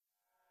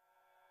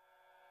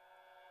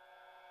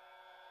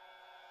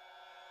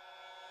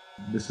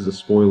this is a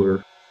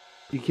spoiler.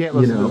 You can't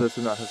listen to this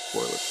and not have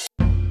spoilers.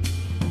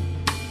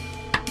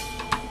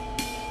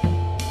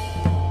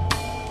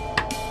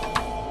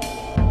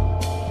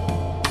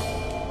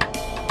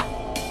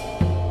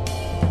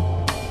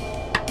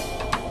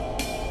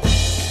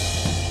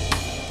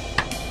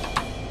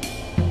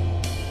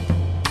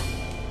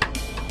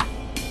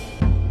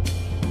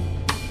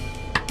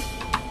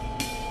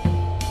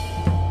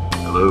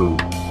 Hello.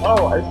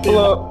 Oh, I see.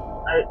 Hello.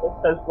 It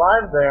says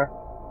live there.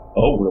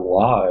 Oh, we're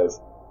live.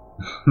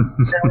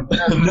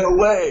 No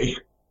way.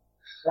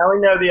 Now we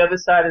know the other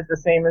side is the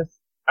same as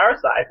our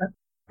side.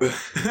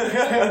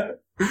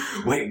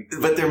 Wait,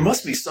 but there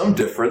must be some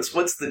difference.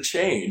 What's the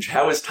change?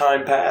 How has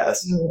time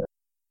passed? Yeah.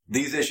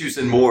 These issues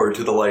and more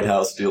to the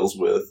Lighthouse deals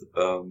with.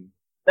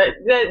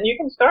 That you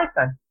can start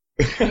then.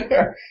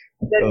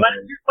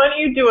 Why don't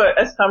you do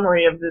a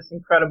summary of this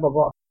incredible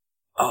book?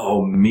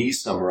 Oh, me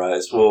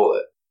summarize?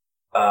 Well,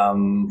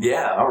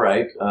 yeah, all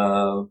right.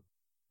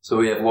 So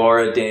we have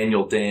Laura,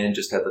 Daniel, Dan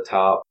just at the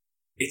top.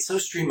 It's so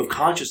stream of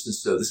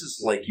consciousness, though. This is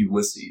like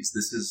Ulysses.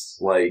 This is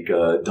like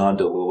Don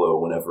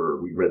DeLillo whenever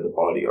we read The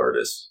Body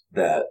Artist.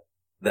 That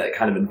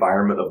kind of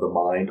environment of the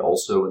mind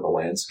also in the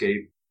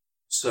landscape.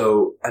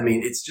 So, I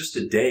mean, it's just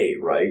a day,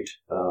 right?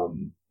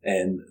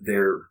 And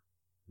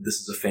this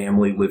is a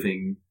family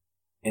living,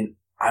 and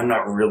I'm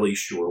not really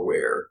sure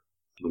where.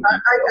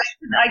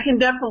 I can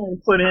definitely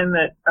put in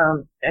that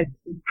it's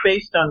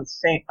based on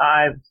St.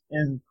 Ives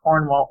in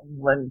Cornwall,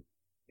 England,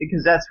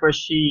 because that's where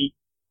she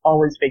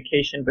always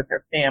vacationed with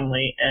her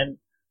family, and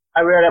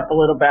I read up a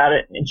little about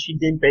it, and she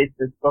did base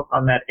this book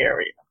on that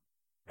area.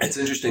 It's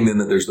interesting then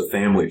that there's the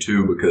family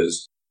too,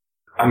 because,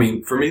 I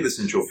mean, for me the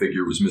central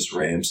figure was Miss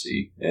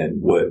Ramsay and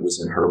what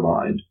was in her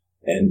mind,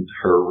 and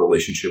her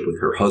relationship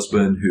with her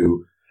husband,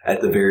 who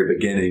at the very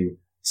beginning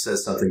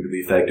says something to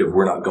the effect of,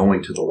 we're not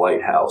going to the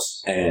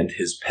lighthouse, and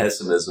his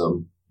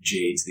pessimism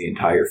jades the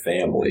entire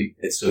family.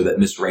 It's so that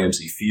Miss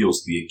Ramsay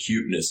feels the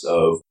acuteness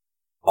of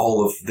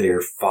all of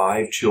their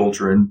 5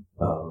 children,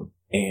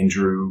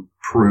 Andrew,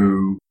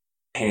 Prue,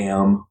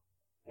 Pam,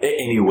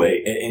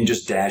 anyway, and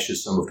just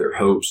dashes some of their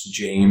hopes,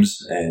 James,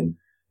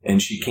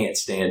 and she can't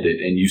stand it.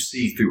 And you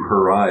see through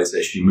her eyes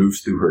as she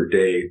moves through her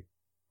day,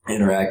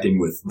 interacting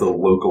with the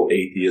local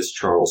atheist,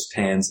 Charles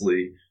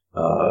Tansley,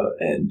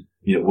 and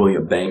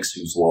William Banks,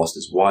 who's lost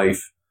his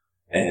wife,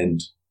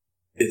 and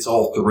it's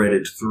all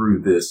threaded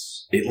through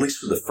this, at least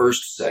for the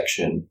first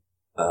section,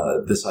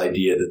 this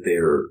idea that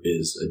there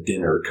is a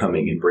dinner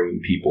coming and bringing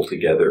people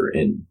together,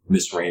 and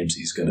Miss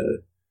Ramsay's going to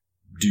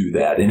do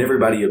that. And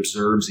everybody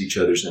observes each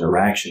other's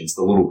interactions,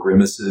 the little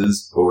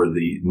grimaces or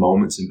the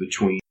moments in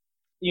between.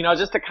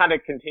 Just to kind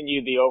of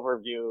continue the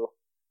overview,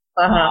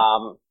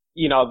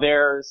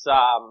 there's,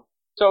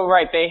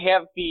 they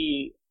have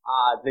the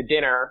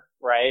dinner,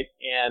 right?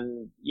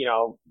 And,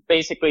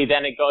 basically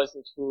then it goes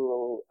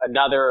into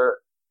another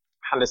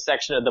kind of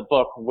section of the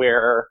book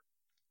where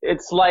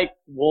it's like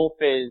Woolf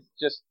is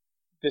just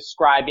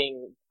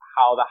describing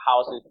how the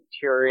house is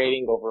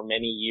deteriorating over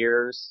many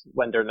years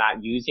when they're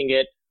not using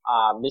it.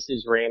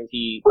 Mrs.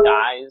 Ramsay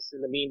dies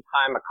in the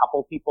meantime. A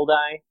couple people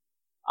die.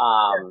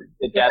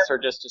 The deaths are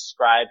just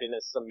described in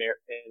a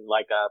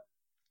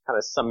kind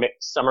of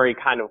summary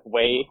kind of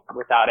way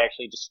without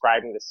actually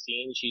describing the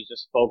scene. She's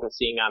just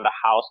focusing on the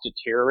house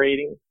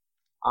deteriorating.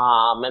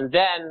 And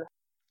then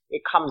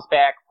it comes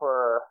back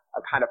for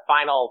a kind of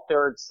final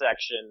third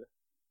section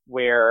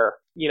where,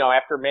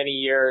 after many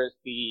years,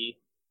 the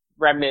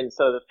remnants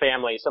of the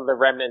family, some of the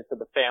remnants of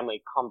the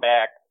family come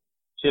back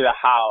to the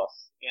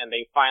house, and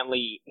they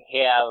finally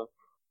have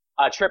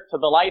a trip to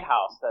the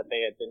lighthouse that they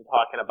had been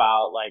talking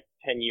about like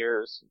 10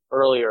 years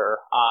earlier.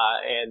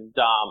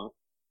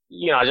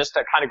 Just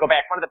to kind of go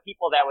back, one of the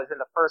people that was in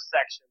the first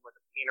section was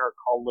a painter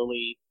called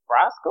Lily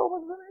Frasco,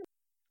 was her name?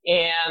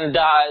 And,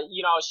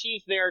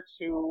 she's there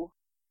too.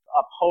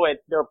 A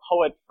poet, their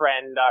poet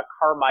friend,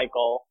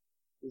 Carmichael,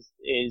 who's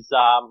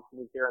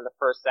there in the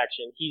first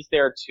section. He's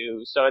there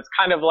too. So it's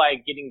kind of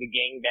like getting the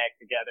gang back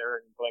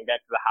together and going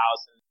back to the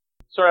house, and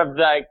sort of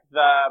like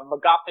the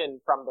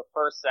MacGuffin from the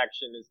first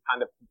section is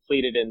kind of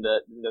completed in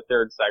the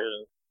third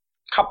section.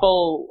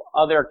 Couple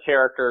other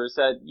characters,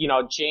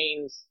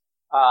 James,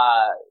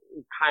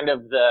 is kind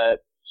of the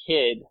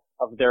kid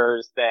of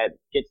theirs that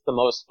gets the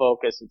most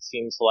focus, it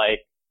seems like.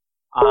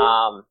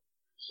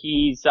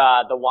 He's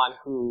the one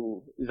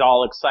who is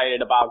all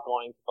excited about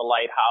going to the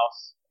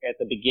lighthouse at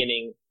the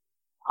beginning.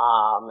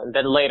 And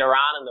then later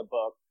on in the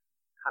book,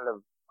 kind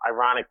of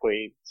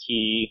ironically,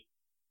 he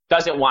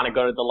doesn't want to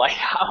go to the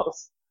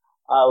lighthouse.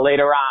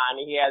 Later on,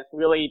 he has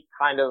really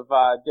kind of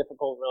a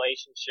difficult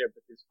relationship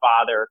with his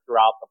father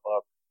throughout the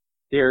book.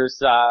 There's,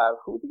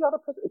 who's the other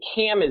person?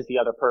 Cam is the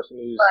other person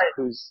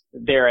who's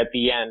there at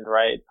the end,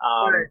 right?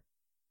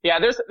 Yeah,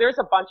 there's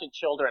a bunch of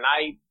children.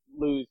 I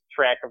lose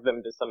track of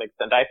them to some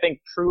extent. I think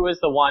Prue is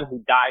the one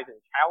who dies in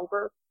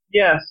childbirth.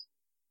 Yes.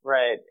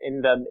 Right,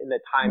 in the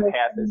time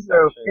passes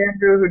section.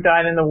 Andrew, who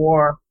died in the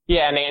war.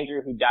 Yeah, and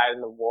Andrew, who died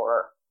in the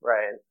war.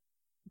 Right.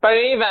 But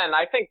even,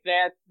 I think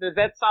does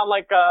that sound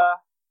like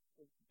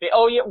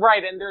Oh yeah,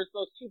 right. And there's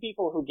those two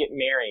people who get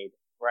married,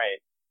 right?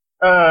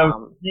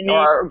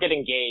 Or get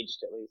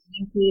engaged at least.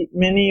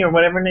 Minnie or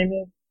whatever her name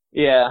is.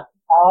 Yeah.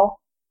 Paul.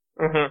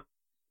 Mm-hmm.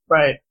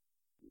 Right.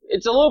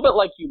 It's a little bit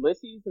like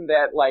Ulysses in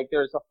that, like,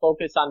 there's a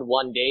focus on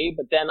one day,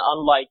 but then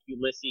unlike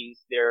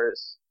Ulysses,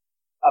 there's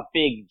a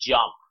big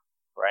jump,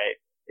 right,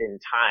 in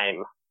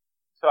time.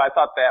 So I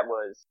thought that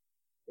was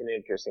an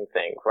interesting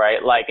thing,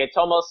 right? Like, it's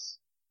almost,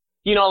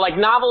 like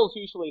novels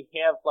usually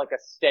have like a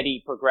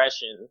steady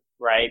progression,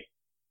 right?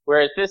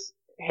 Whereas this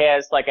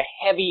has like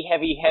a heavy,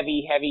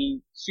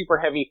 super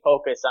heavy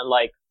focus on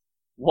like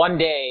one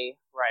day,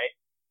 right?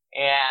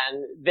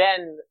 And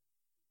then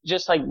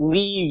just like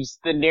leaves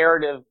the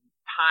narrative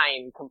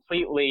time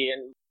completely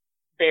and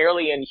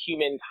barely in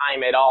human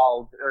time at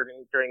all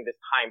during this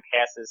time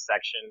passes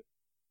section.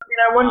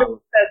 I wonder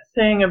what that's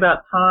saying about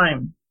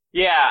time.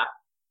 Yeah.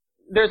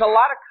 There's a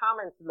lot of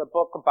comments in the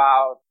book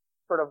about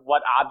sort of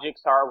what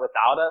objects are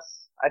without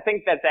us. I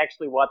think that's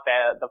actually what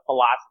the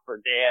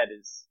philosopher dad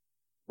is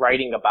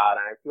writing about,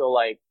 and I feel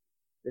like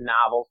the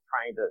novel's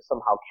trying to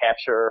somehow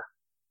capture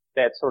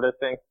that sort of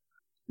thing.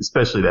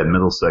 Especially that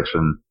middle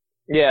section.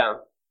 Yeah.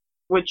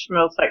 Which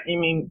middle section? You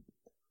mean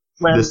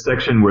this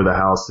section where the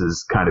house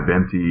is kind of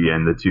empty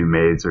and the two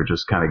maids are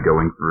just kind of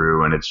going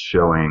through, and it's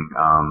showing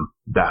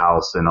the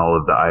house and all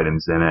of the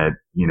items in it,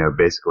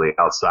 basically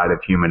outside of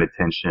human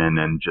attention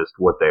and just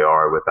what they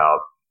are without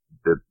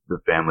the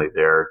family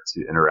there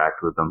to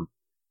interact with them.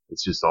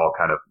 It's just all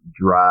kind of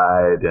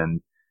dried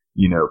and,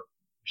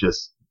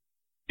 just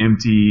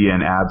empty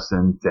and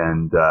absent,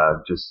 and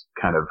just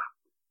kind of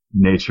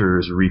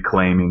nature's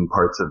reclaiming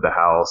parts of the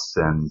house.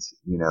 And,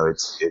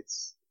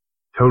 it's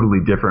totally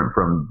different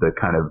from the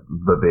kind of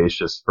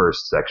vivacious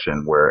first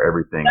section where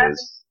everything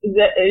is.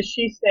 Is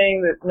she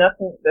saying that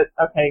nothing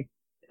okay,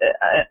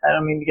 I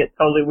don't mean to get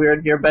totally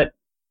weird here, but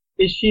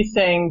is she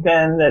saying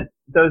then that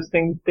those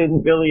things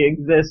didn't really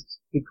exist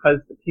because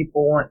the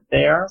people weren't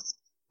there?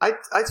 I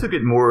took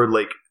it more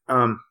like,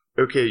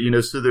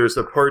 okay, so there's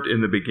a part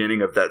in the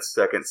beginning of that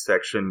second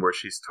section where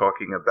she's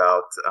talking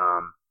about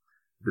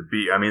the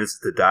bee. I mean, this is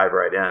to dive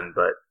right in,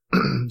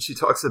 but she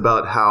talks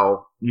about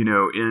how,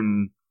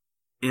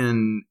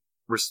 in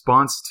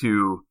response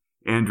to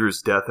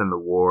Andrew's death in the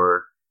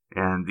war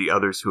and the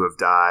others who have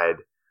died,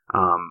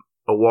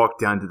 a walk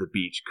down to the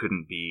beach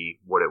couldn't be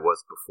what it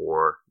was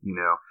before.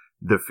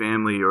 The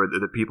family or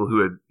the people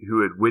who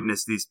had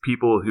witnessed these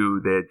people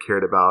who they had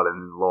cared about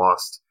and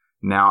lost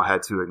now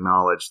had to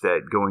acknowledge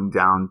that going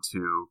down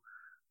to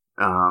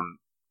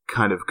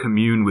kind of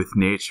commune with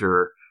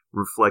nature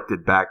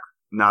reflected back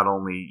not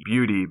only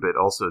beauty but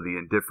also the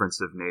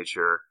indifference of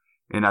nature.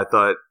 And I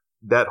thought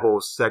that whole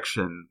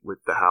section with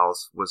the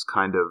house was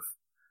kind of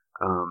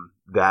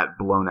that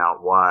blown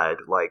out wide,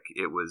 like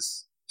it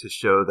was to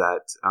show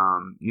that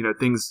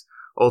things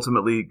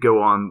ultimately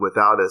go on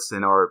without us,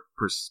 and our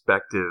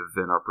perspective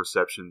and our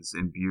perceptions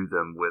imbue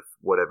them with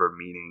whatever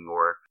meaning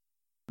or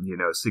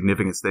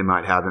significance they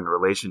might have in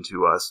relation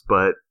to us.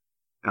 But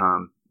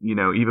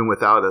even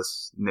without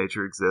us,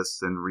 nature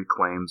exists and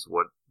reclaims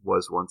what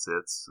was once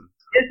its.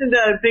 Isn't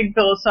that a big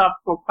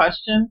philosophical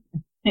question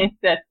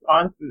that's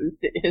on through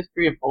the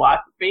history of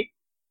philosophy?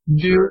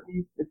 Sure. Do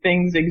these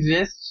things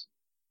exist,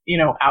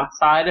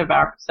 outside of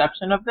our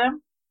perception of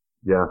them?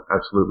 Yeah,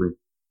 absolutely.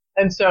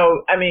 And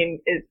so, I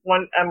mean,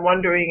 I'm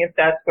wondering if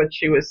that's what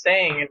she was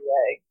saying in a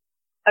way.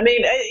 I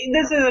mean,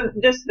 this is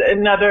just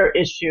another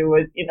issue,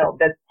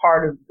 that's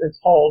part of this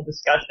whole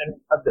discussion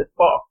of this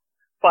book.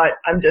 But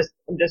I'm just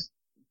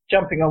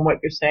jumping on what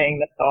you're saying.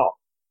 That's all.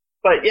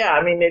 But yeah,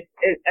 I mean,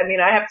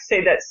 I have to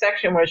say that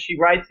section where she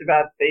writes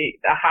about the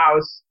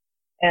house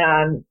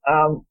and,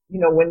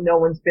 when no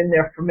one's been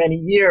there for many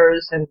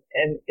years and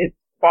its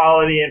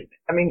quality. And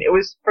I mean, it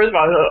was, first of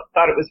all, I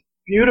thought it was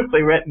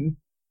beautifully written.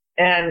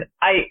 And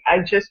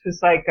I just was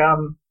like,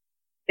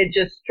 it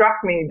just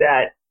struck me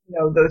that,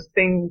 those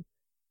things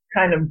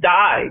kind of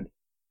died,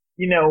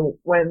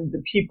 when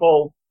the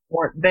people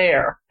weren't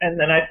there. And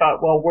then I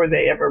thought, well, were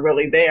they ever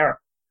really there?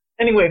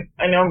 Anyway,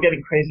 I know I'm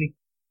getting crazy.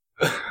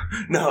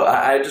 No,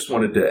 I just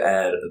wanted to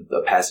add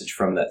a passage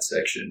from that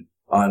section.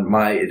 On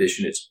my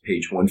edition, it's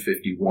page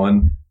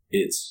 151.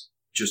 It's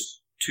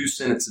just 2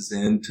 sentences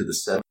into the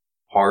 7th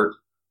part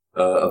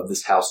of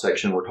this house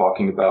section we're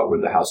talking about, where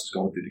the house is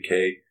going through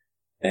decay.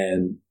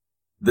 And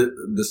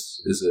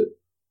this is it.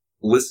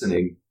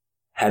 Listening,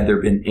 had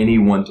there been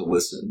anyone to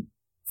listen,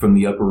 from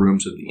the upper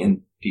rooms of the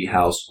empty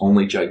house,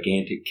 only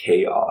gigantic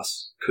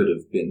chaos could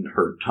have been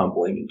heard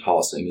tumbling and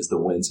tossing as the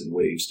winds and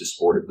waves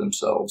disported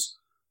themselves.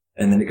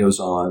 And then it goes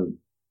on.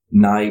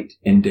 Night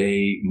and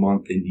day,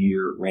 month and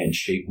year ran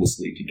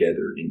shapelessly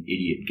together in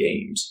idiot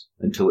games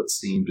until it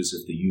seemed as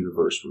if the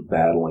universe were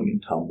battling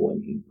and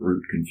tumbling in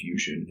brute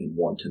confusion and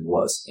wanton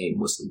lust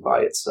aimlessly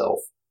by itself.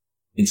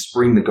 In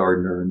spring, the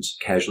garden urns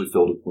casually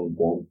filled with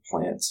wind-blown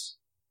plants.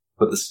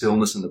 But the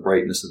stillness and the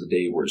brightness of the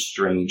day were as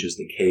strange as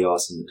the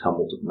chaos and the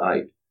tumult of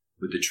night,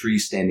 with the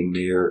trees standing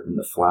there and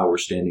the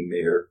flowers standing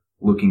there,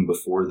 looking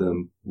before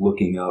them,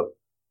 looking up,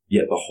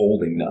 yet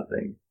beholding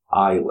nothing,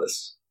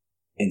 eyeless,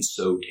 and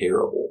so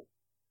terrible.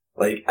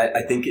 Like,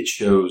 I think it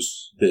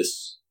shows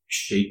this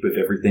shape of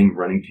everything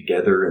running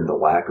together and the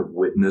lack of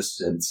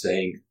witness and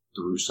saying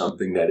through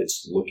something that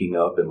it's looking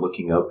up,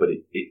 but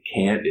it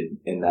can't.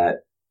 And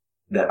that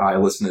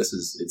eyelessness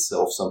is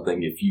itself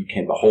something, if you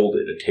can behold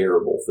it, a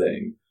terrible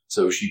thing.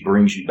 So she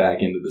brings you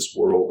back into this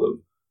world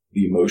of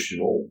the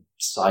emotional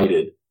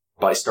sighted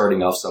by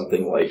starting off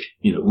something like,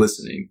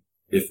 listening,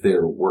 if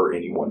there were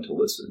anyone to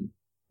listen,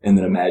 and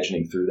then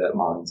imagining through that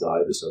mind's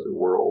eye this other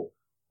world.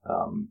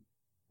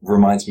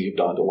 Reminds me of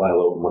Don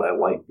DeLillo and what I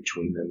like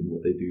between them and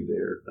what they do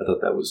there. I thought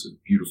that was a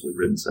beautifully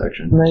written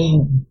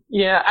section.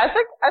 Yeah, I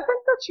think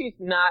that she's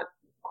not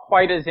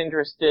quite as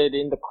interested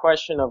in the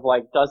question of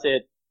like, does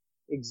it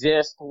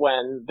exist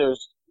when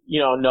there's,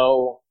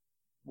 no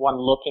one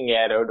looking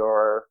at it,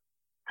 or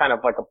kind of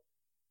like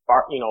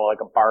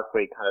like a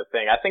Barclay kind of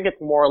thing. I think it's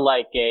more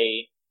like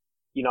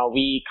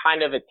we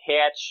kind of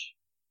attach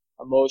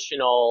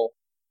emotional,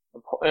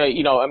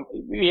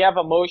 we have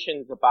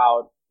emotions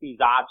about these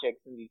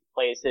objects and these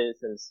places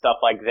and stuff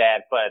like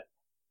that, but,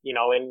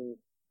 in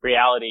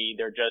reality,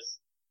 they're just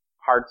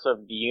parts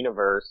of the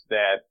universe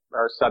that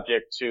are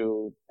subject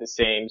to the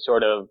same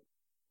sort of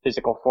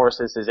physical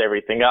forces as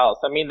everything else.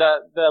 I mean,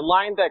 the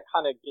line that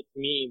kind of gets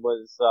me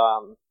was,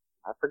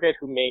 I forget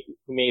who made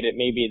it,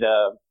 maybe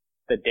the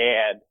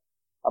dad,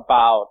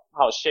 about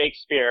how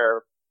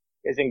Shakespeare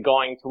isn't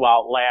going to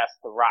outlast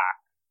the rock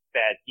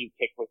that you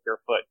kicked with your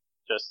foot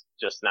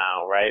just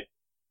now, right?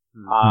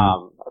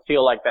 Mm-hmm. I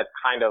feel like that's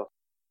kind of,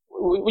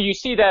 you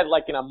see that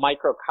like in a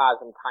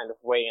microcosm kind of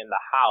way in the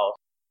house,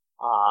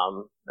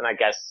 and I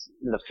guess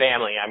in the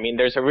family. I mean,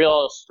 there's a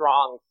real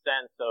strong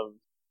sense of,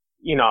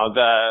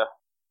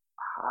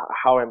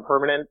 how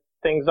impermanent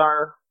things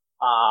are,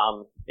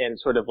 and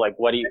sort of like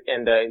which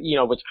kind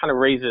of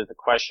raises the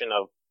question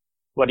of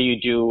what do you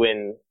do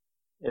in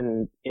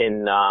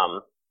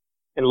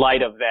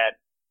light of that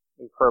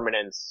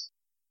impermanence,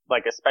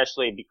 like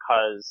especially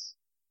because,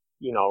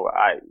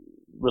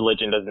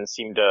 religion doesn't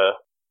seem to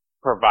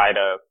provide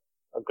a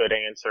good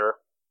answer.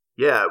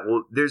 Yeah,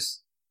 well,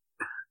 there's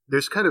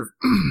kind of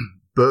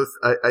both.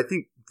 I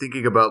think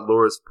thinking about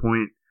Laura's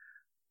point,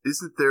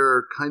 isn't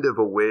there kind of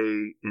a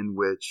way in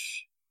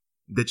which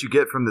that you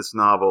get from this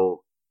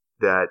novel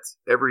that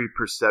every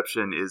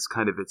perception is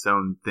kind of its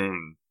own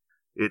thing?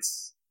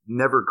 It's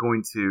never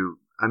going to,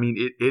 I mean,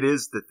 it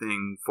is the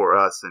thing for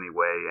us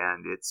anyway,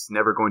 and it's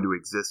never going to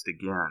exist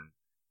again.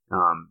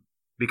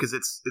 Because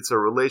it's a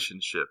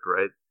relationship,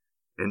 right?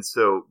 And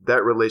so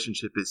that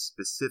relationship is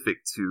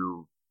specific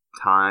to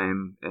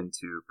time and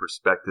to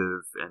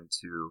perspective and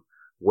to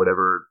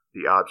whatever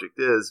the object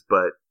is,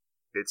 but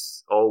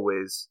it's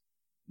always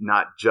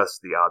not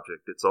just the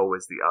object. It's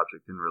always the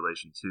object in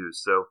relation to.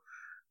 So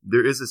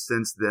there is a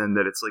sense then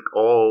that it's like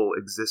all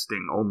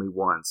existing only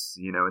once,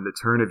 in the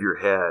turn of your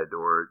head,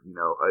 or,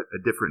 a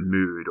different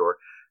mood, or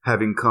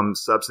having come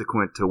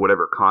subsequent to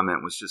whatever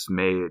comment was just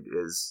made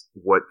is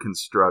what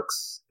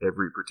constructs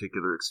every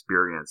particular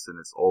experience, and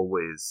it's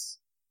always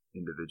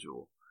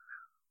individual.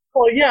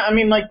 Well, yeah, I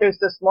mean, like there's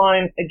this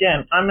line,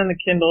 again, I'm in the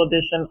Kindle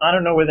edition, I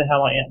don't know where the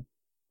hell I am.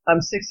 I'm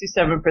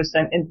 67%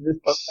 into this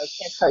book, I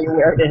can't tell you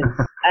where it is.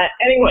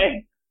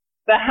 Anyway,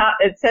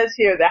 it says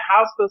here, the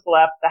house was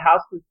left, the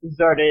house was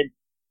deserted,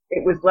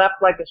 it was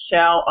left like a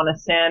shell on a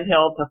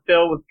sandhill to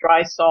fill with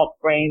dry salt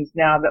grains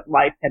now that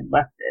life had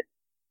left it.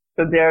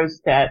 So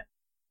there's that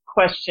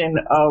question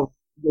of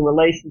the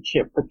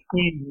relationship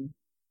between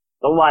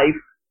the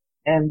life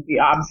and the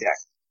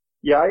object.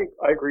 Yeah,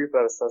 I agree with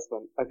that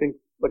assessment. I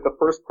think like the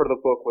first part of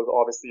the book was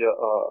obviously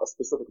a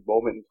specific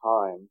moment in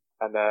time,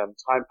 and then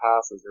time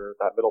passes, or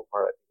that middle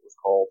part I think it was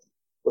called,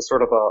 was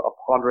sort of a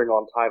pondering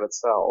on time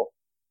itself.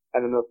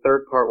 And then the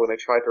third part, when they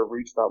tried to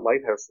reach that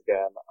lighthouse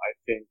again, I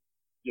think,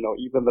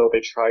 even though they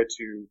tried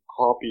to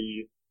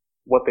copy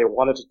what they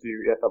wanted to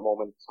do at that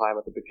moment in time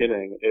at the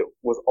beginning, it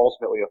was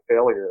ultimately a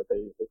failure.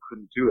 They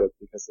couldn't do it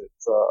because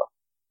it's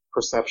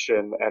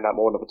perception, and that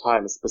moment of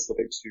time is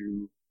specific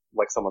to,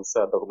 like someone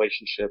said, the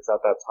relationships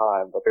at that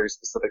time, a very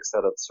specific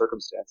set of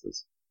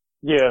circumstances.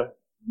 Yeah.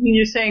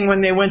 You're saying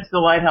when they went to the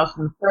lighthouse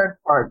in the third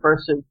part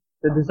versus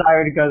the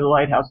desire to go to the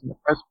lighthouse in the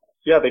first part.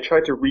 Yeah, they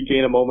tried to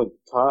regain a moment in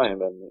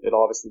time, and it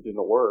obviously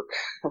didn't work.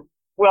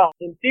 Well,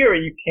 in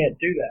theory, you can't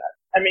do that.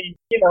 I mean,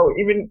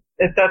 even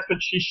if that's what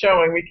she's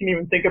showing, we can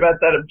even think about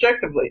that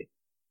objectively.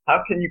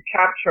 How can you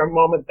capture a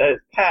moment that is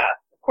past?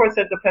 Of course,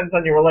 that depends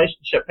on your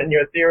relationship and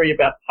your theory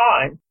about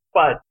time,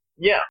 but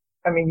yeah,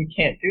 I mean, you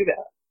can't do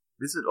that.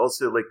 Isn't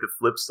also like the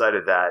flip side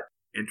of that,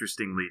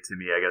 interestingly to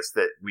me, I guess,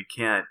 that we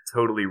can't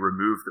totally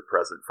remove the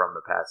present from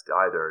the past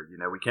either.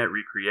 We can't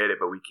recreate it,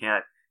 but we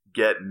can't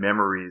get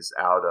memories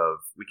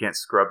we can't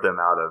scrub them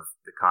out of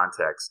the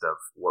context of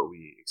what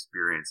we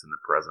experience in the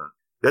present.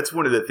 That's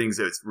one of the things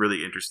that's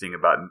really interesting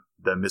about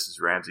the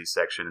Mrs. Ramsey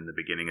section in the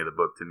beginning of the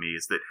book to me,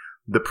 is that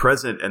the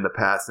present and the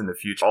past and the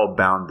future all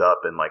bound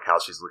up in like how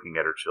she's looking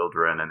at her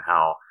children and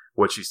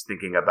what she's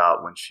thinking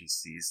about when she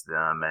sees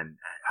them, and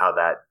how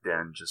that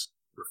then just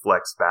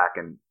reflects back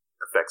and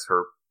affects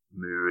her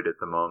mood at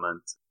the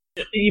moment.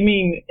 You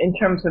mean in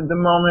terms of the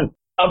moment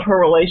of her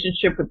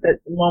relationship with that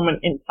moment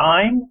in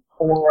time,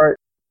 or?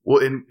 Well,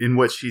 in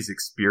what she's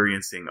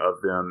experiencing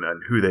of them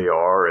and who they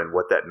are and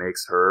what that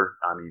makes her,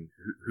 I mean,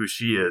 who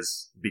she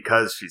is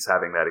because she's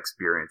having that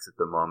experience at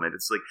the moment.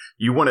 It's like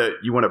you want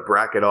to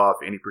bracket off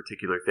any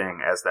particular thing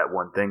as that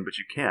one thing, but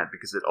you can't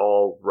because it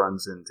all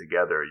runs in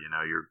together. You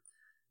know, your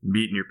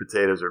meat and your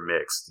potatoes are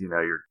mixed. You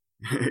know,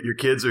 your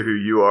kids are who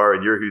you are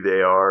and you're who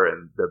they are,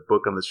 and the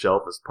book on the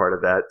shelf is part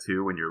of that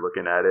too when you're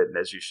looking at it. And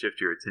as you shift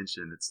your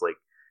attention, it's like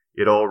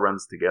it all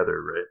runs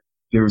together, right?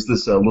 There was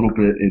this little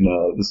bit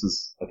in, this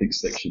is, I think,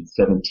 section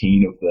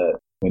 17 of that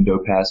window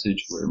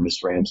passage where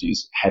Miss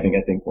Ramsey's having,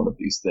 I think, one of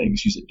these things.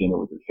 She's at dinner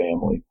with her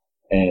family,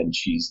 and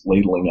she's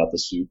ladling out the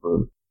soup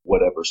or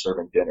whatever,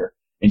 serving dinner,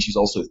 and she's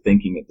also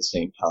thinking at the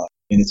same time.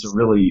 And it's a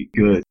really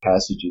good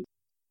passage.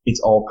 It's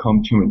all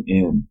come to an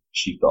end,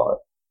 she thought.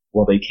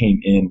 While they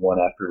came in one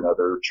after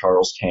another,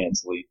 Charles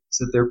Tansley,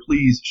 "Sit there,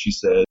 please," she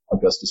said,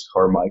 Augustus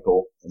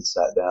Carmichael, and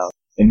sat down.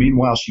 And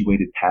meanwhile, she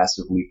waited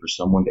passively for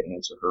someone to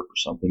answer her, for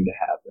something to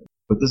happen.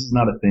 But this is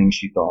not a thing,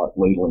 she thought,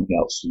 ladling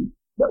out soup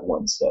that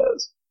one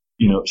says.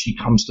 You know, she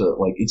comes to,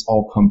 like, it's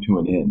all come to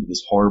an end,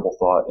 this horrible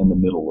thought in the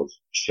middle of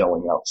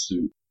shelling out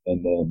soup.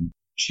 And then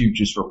she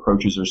just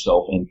reproaches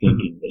herself in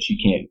thinking that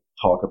she can't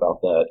talk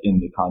about that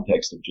in the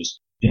context of just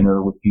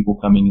dinner with people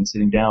coming and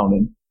sitting down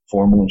and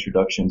formal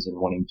introductions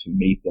and wanting to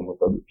mate them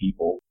with other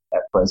people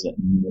at present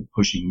and, you know,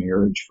 pushing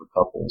marriage for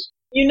couples.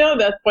 You know,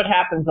 that's what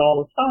happens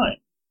all the time.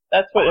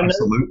 That's what,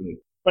 absolutely.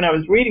 When I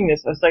was reading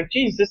this, I was like,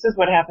 geez, this is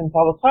what happens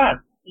all the time.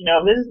 You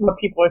know, this is what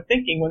people are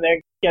thinking when they're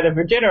together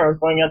for dinner or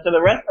going out to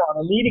the restaurant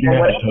or meeting or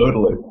whatever.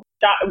 Totally.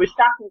 It was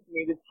shocking to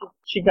me that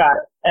she got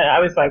it. And I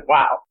was like,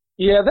 wow.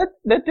 Yeah,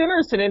 that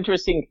dinner's an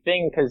interesting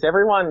thing because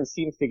everyone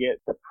seems to get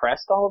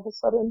depressed all of a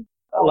sudden.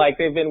 Like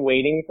they've been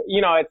waiting,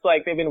 you know, it's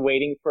like they've been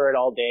waiting for it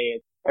all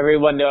day.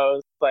 Everyone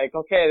knows, like,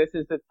 okay, this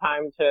is the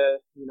time to,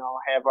 you know,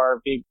 have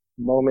our big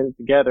moment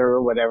together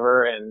or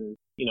whatever. And,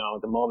 you know,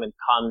 the moment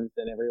comes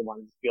and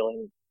everyone's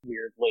feeling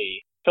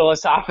weirdly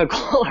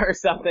philosophical or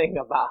something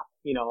about,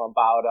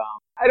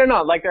 I don't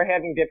know, like they're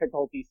having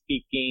difficulty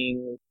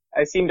speaking.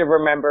 I seem to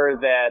remember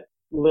that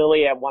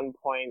Lily at one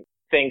point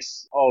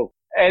thinks,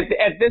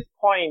 at this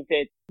point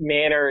it's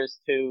manners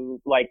to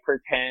like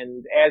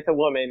pretend as a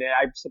woman.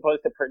 I'm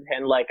supposed to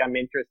pretend like I'm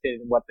interested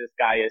in what this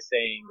guy is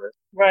saying.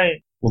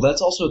 Right. Well,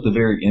 that's also at the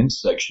very end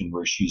section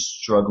where she's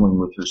struggling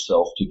with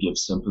herself to give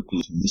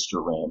sympathy to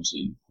Mr.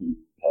 Ramsey, who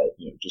had,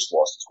 you know, just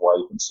lost his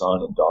wife and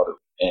son and daughter.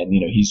 And,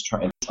 you know, he's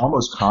trying, it's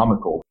almost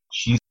comical.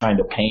 She's trying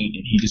to paint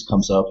and he just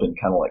comes up and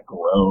kind of like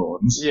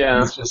groans.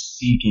 Yeah. He's just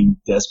seeking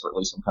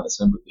desperately some kind of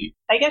sympathy.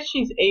 I guess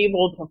she's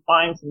able to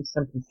find some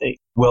sympathy.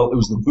 Well, it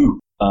was the boot.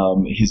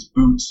 His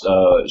boots,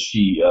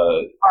 she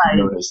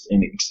noticed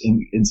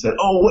and said,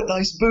 "Oh, what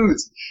nice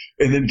boots!"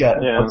 And then got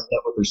upset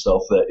with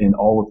herself that in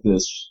all of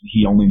this,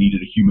 he only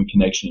needed a human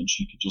connection and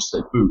she could just say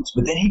boots.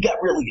 But then he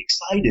got really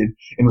excited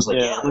and was like,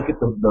 "Yeah, look at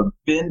the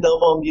bend of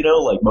them, you know,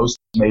 like most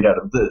made out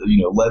of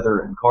leather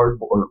and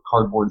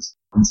cardboard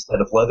instead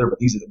of leather, but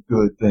these are the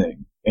good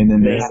thing." And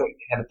then they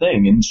had a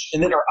thing,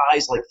 and then her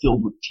eyes like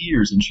filled with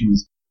tears, and she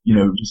was, you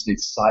know, just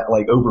excited,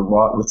 like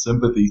overwrought with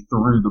sympathy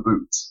through the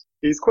boots.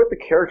 He's quite the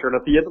character, and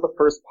at the end of the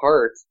first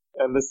part,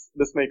 and this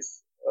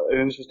makes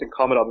an interesting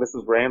comment on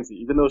Mrs. Ramsey,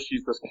 even though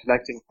she's this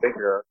connecting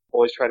figure,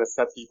 always trying to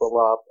set people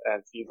up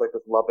and seems like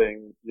this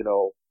loving, you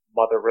know,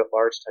 mother writ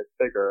large type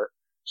figure,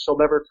 she'll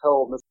never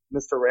tell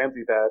Mr.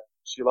 Ramsey that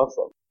she loves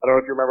him. I don't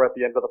know if you remember at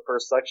the end of the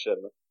first section.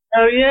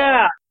 Oh,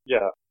 yeah.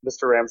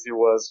 Mr. Ramsey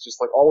was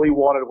just like, all he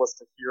wanted was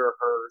to hear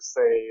her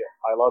say,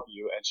 "I love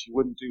you," and she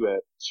wouldn't do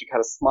it. She kind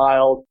of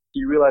smiled.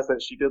 He realized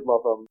that she did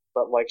love him,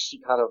 but like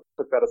she kind of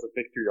took that as a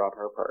victory on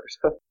her part.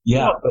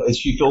 Yeah, but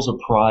she feels a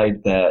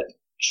pride that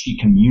she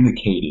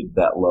communicated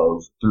that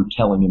love through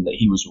telling him that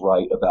he was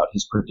right about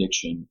his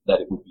prediction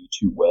that it would be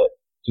too wet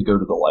to go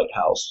to the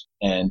lighthouse.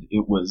 And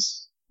it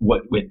was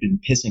what had been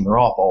pissing her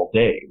off all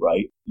day,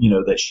 right? You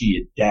know, that she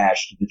had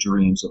dashed the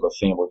dreams of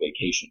a family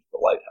vacation to the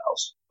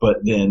lighthouse. But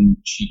then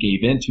she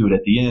gave into it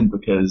at the end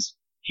because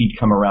he'd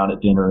come around at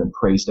dinner and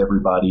praised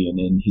everybody and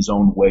in his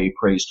own way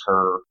praised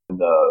her and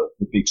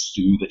the big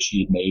stew that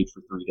she had made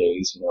for 3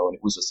 days, you know, and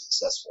it was a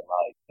successful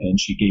night. And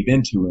she gave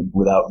into him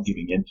without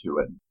giving into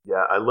it.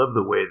 Yeah, I love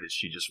the way that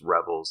she just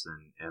revels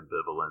in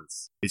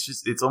ambivalence.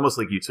 It's almost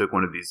like you took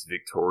one of these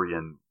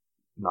Victorian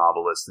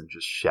novelists and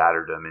just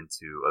shattered them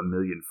into a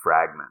million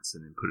fragments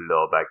and then put it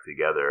all back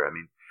together. I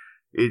mean,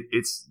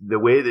 it's the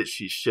way that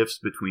she shifts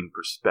between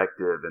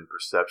perspective and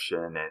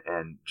perception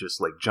and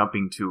just like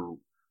jumping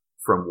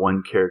from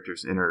one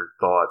character's inner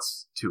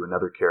thoughts to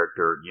another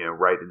character, you know,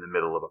 right in the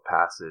middle of a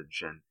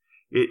passage. And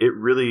it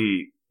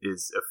really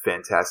is a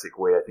fantastic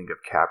way, I think, of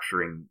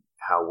capturing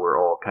how we're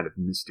all kind of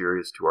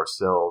mysterious to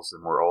ourselves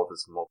and we're all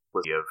this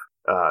multiplicity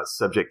of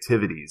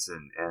subjectivities.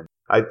 And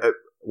I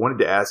wanted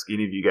to ask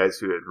any of you guys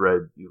who had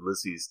read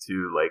Ulysses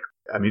too, like,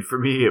 I mean, for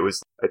me, it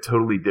was a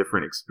totally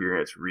different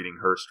experience reading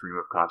her stream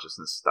of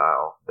consciousness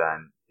style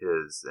than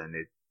his, and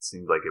it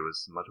seemed like it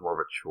was much more of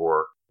a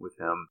chore. with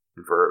him,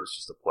 and for her it was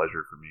just a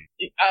pleasure for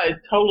me. I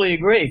totally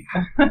agree.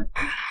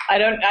 I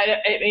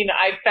mean,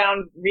 I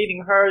found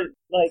reading her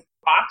like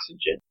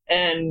oxygen,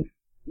 and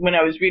when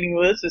I was reading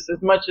Ulysses,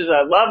 as much as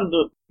I loved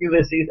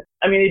Ulysses,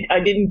 I mean, I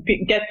didn't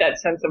get that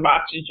sense of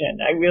oxygen.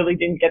 I really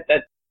didn't get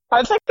that.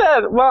 I think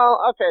that,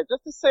 well, okay,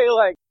 just to say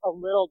like a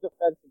little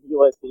defense of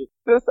Ulysses,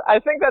 I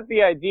think that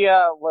the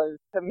idea was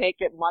to make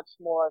it much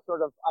more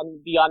sort of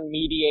the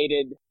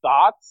unmediated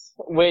thoughts,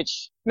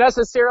 which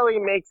necessarily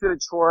makes it a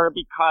chore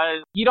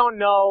because you don't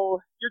know,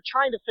 you're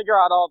trying to figure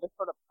out all the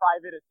sort of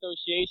private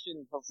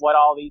associations of what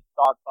all these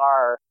thoughts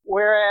are.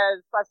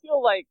 Whereas I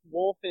feel like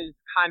Woolf is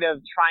kind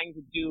of trying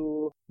to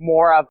do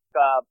more of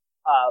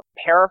a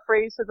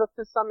paraphrase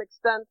to some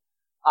extent.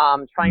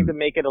 Trying to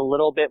make it a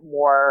little bit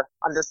more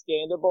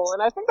understandable.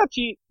 And I think that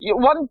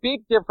one big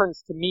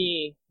difference to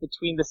me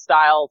between the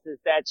styles is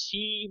that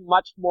she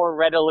much more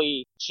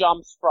readily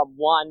jumps from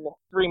one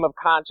stream of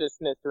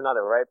consciousness to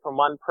another, right? From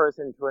one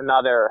person to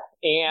another.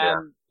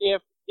 And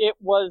if it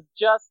was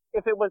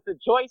the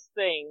Joyce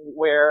thing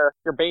where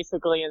you're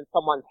basically in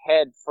someone's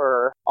head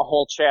for a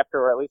whole chapter,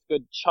 or at least a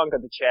good chunk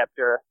of the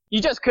chapter, you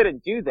just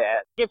couldn't do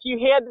that. If you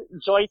had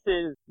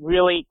Joyce's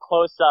really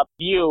close-up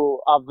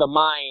view of the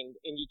mind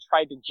and you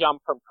tried to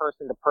jump from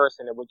person to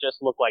person, it would just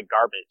look like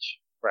garbage,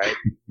 right?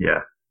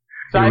 Yeah.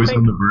 So he was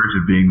on the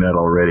verge of being that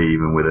already,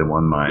 even within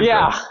one mind.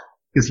 Yeah.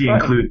 Because he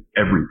included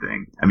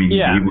everything. I mean,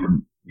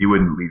 he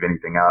wouldn't leave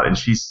anything out. And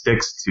she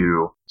sticks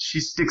to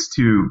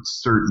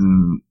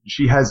certain,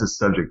 she has a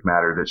subject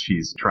matter that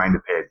she's trying to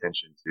pay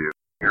attention to.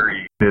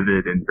 Very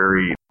vivid and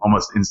very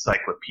almost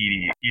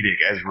encyclopedic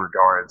as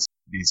regards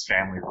these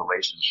family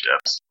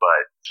relationships.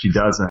 But she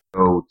doesn't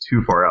go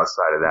too far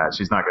outside of that.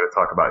 She's not going to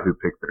talk about who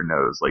picked their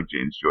nose like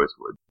James Joyce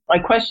would. My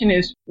question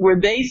is, were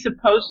they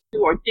supposed to,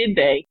 or did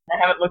they, I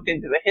haven't looked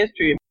into the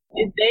history,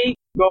 did they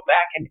go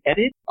back and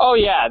edit? Oh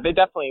yeah, they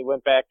definitely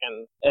went back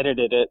and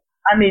edited it.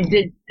 I mean,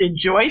 did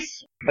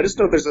Joyce? I just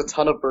know there's a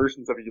ton of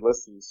versions of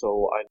Ulysses,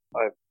 so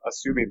I'm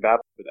assuming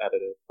that's been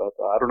edited, but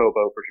I don't know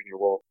about Virginia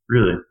Woolf.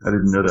 Really? I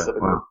didn't know that.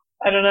 Wow.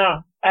 I don't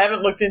know. I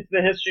haven't looked into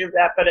the history of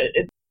that, but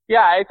it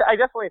yeah, I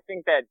definitely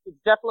think that it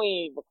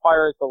definitely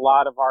requires a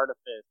lot of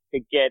artifice to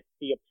get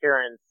the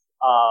appearance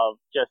of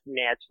just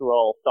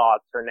natural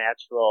thoughts or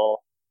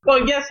natural.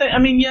 Well, yes, I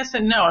mean, yes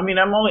and no. I mean,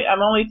 I'm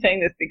only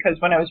saying this because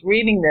when I was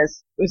reading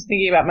this, I was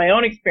thinking about my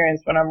own experience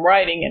when I'm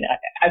writing, and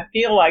I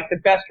feel like the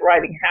best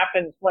writing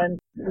happens when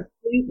it's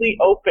completely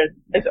open,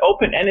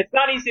 and it's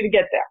not easy to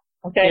get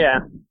there, okay? Yeah.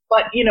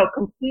 But,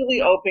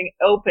 completely open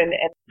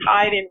and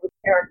tied in with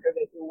the character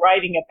that you're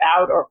writing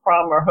about or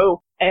from or who.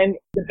 And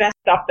the best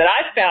stuff that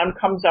I found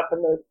comes out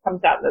in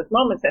those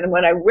moments. And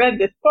when I read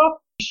this book,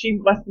 she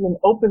must have been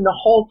open the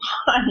whole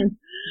time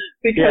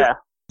because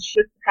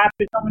just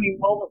happened so many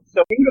moments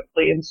so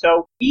beautifully and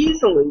so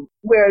easily.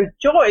 Whereas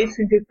Joyce,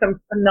 who did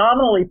some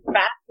phenomenally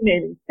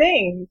fascinating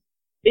things,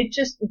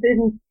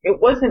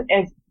 it wasn't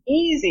as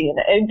easy.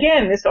 And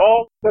again, this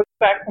all goes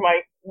back to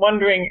my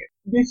wondering,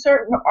 do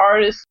certain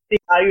artists see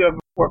the value of a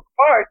work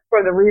of art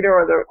for the reader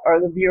or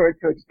the viewer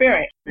to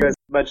experience? You guys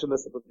mentioned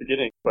this at the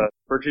beginning, but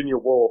Virginia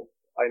Woolf,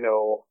 I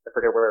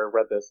forget where I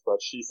read this, but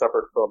she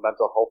suffered from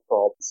mental health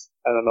problems.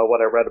 I don't know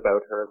what I read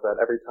about her, that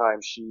every time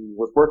she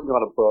was working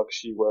on a book,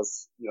 she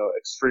was,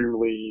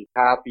 extremely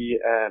happy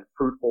and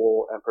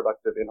fruitful and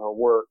productive in her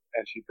work,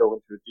 and she'd go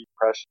into a deep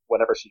depression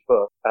whenever she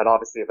could. And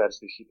obviously,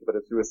 eventually, she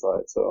committed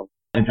suicide, so.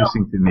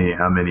 Interesting to me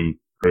how many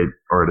great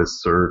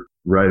artists or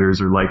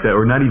writers are like that,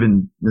 or not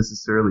even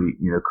necessarily,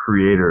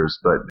 creators,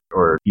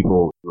 or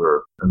people who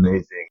are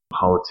amazing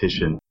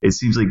politicians. It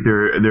seems like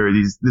there are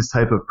this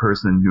type of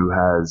person who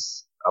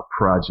has a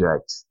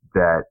project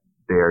that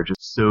they are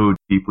just so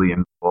deeply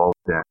involved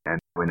in, and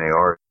when they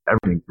are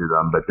everything to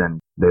them, but then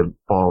they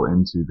fall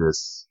into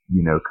this,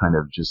 kind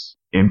of just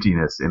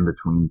emptiness in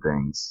between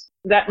things.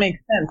 That makes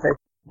sense.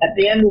 At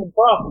the end of the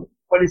book,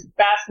 what is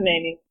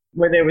fascinating,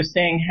 where they were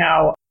saying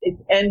how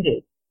it's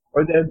ended,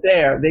 or they're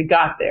there, they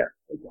got there,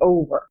 it's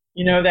over.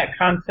 That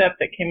concept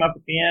that came up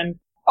at the end?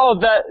 Oh,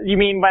 you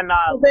mean when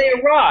they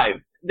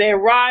arrived. They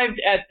arrived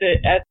at the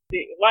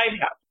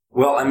lighthouse.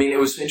 Well, I mean, it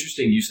was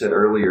interesting you said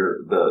earlier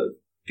the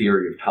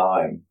theory of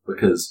time,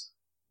 because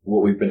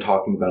what we've been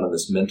talking about in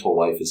this mental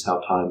life is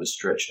how time is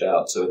stretched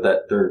out. So at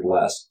that third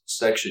last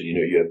section,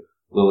 you have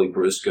Lily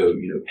Briscoe,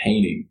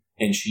 painting,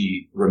 and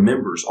she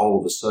remembers all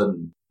of a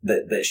sudden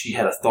that she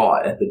had a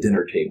thought at the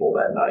dinner table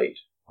that night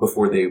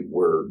before they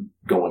were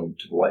going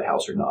to the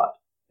lighthouse or not.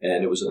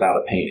 And it was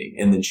about a painting.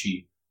 And then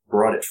she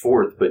brought it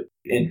forth, but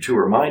into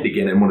her mind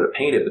again and wanted to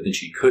paint it, but then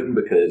she couldn't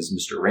because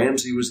Mr.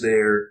 Ramsay was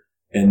there.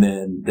 And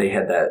then they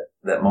had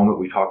that moment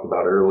we talked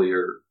about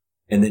earlier,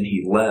 and then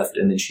he left,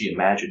 and then she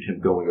imagined him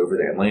going over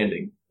there and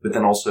landing, but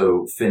then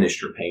also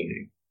finished her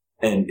painting.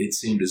 And it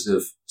seemed as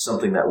if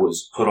something that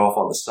was put off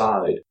on the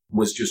side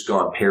was just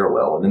gone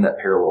parallel. And in that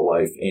parallel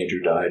life,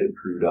 Andrew died and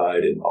Prue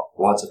died and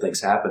lots of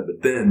things happened.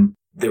 But then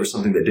there was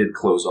something that did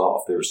close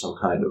off. There was some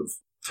kind of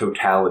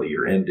totality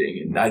or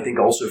ending. And I think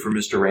also for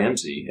Mr.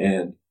 Ramsay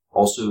and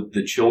also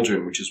the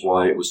children, which is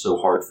why it was so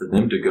hard for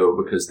them to go,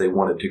 because they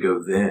wanted to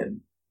go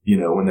then.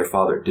 when their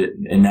father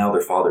didn't. And now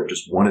their father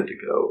just wanted to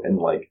go. And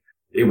like,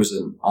 it was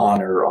an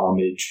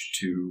homage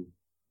to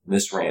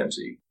Miss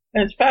Ramsey.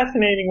 And it's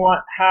fascinating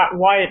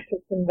why it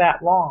took them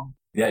that long.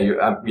 Yeah, you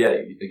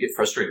get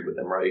frustrated with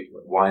them, right?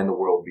 Like, why in the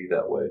world be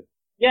that way?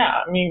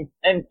 Yeah,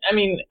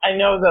 I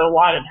know that a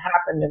lot had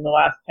happened in the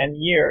last 10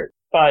 years,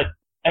 but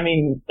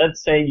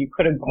let's say you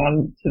could have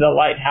gone to the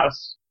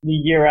Lighthouse the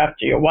year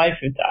after your wife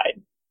had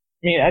died.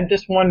 I'm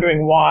just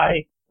wondering why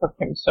it took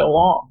him so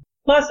long.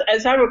 Plus,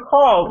 as I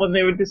recall, when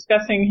they were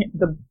discussing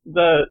the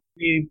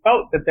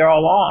boat that they're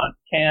all on,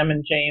 Cam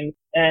and James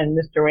and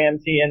Mr.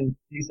 Ramsey and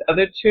these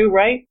other two,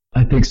 right?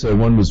 I think so.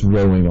 One was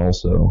rowing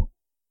also.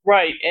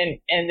 Right,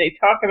 and they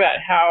talk about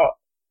how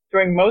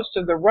during most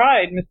of the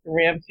ride, Mr.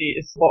 Ramsey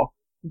is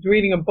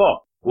reading a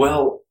book.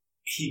 Well,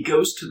 he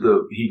goes to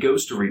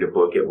read a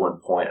book at one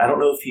point. I don't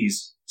know if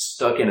he's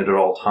stuck in it at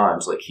all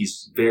times. Like,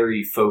 he's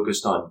very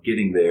focused on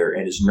getting there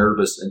and is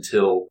nervous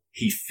until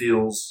he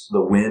feels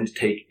the wind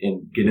get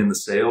in the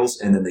sails,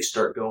 and then they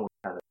start going,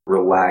 kind of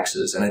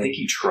relaxes. And I think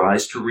he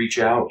tries to reach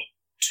out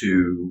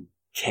to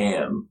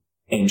Cam,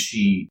 and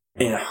she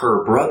and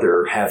her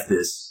brother have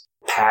this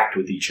pact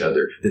with each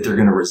other that they're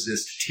going to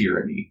resist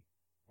tyranny.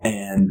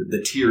 And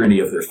the tyranny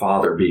of their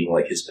father being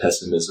like his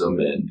pessimism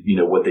and,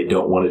 what they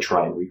don't want to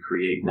try and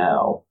recreate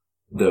now,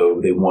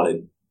 though they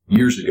wanted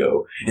years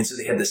ago. And so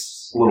they had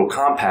this little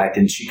compact,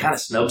 and she kind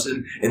of snubs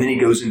him, and then he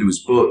goes into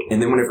his book.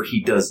 And then whenever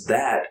he does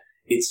that,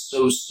 it's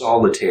so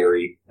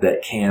solitary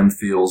that Cam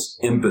feels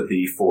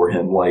empathy for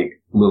him,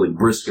 like Lily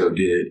Briscoe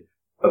did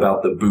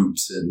about the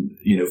boots and,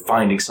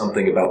 finding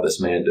something about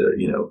this man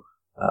to,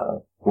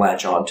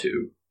 latch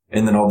onto.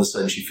 And then all of a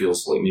sudden she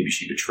feels like maybe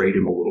she betrayed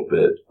him a little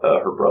bit,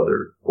 her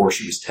brother, or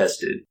she was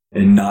tested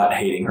and not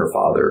hating her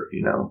father,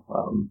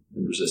 and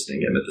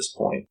resisting him at this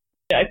point.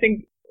 I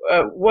think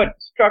what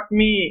struck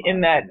me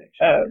in that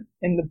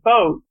in the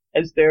boat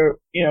as they're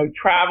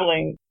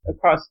traveling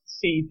across the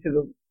sea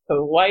to the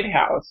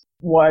lighthouse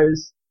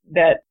was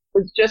that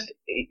was just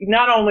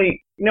not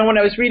only when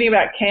I was reading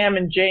about Cam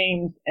and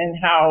James and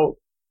how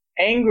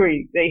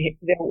angry they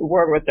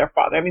were with their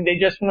father. They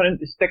just wanted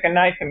to stick a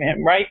knife in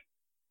him, right?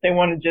 They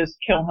want to just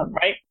kill him,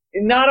 right?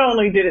 Not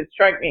only did it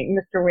strike me,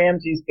 Mr.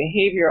 Ramsey's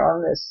behavior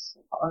on this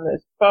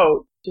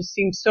boat just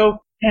seemed so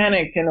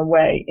panicked in a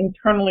way,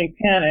 internally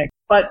panicked.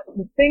 But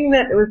the thing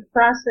that was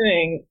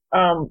fascinating,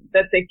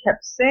 that they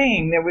kept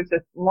saying, there was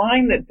a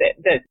line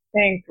that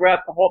sang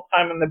throughout the whole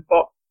time in the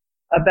book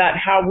about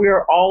how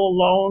we're all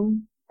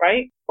alone,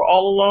 right? We're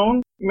all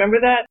alone. Remember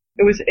that?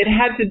 It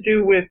had to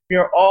do with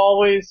you're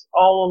always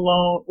all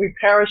alone. We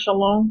perish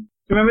alone.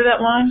 Remember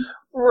that line?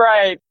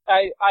 Right.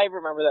 I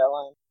remember that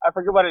line. I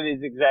forget what it is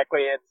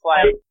exactly. It's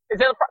like,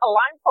 is it a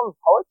line from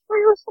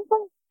poetry or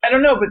something? I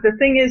don't know, but the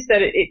thing is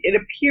that it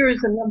appears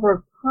a number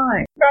of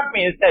times. What struck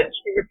me is that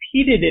she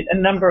repeated it a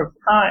number of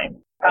times.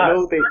 I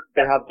know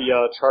they have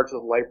the Charge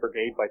of the Light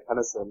Brigade by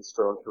Tennyson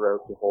strewn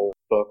throughout the whole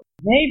book.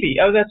 Maybe.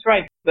 Oh, that's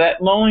right.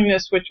 That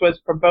loneliness, which was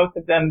for both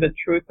of them the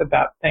truth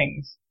about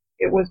things.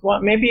 It was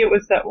maybe it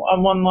was that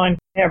one line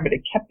there, but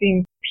it kept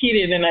being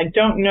repeated, and I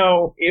don't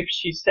know if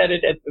she said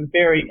it at the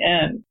very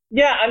end.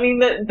 Yeah,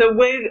 the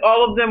way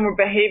all of them were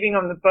behaving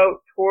on the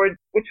boat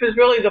which was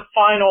really the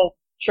final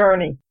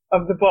journey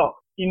of the book,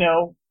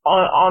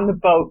 on the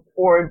boat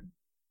toward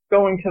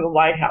going to the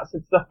lighthouse.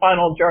 It's the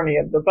final journey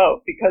of the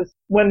boat, because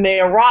when they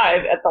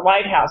arrive at the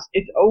lighthouse,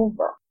 it's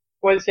over.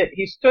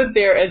 He stood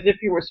there as if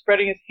he were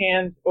spreading his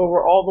hands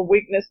over all the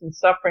weakness and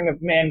suffering of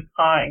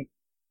mankind.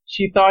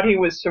 She thought he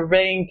was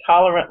surveying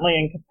tolerantly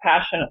and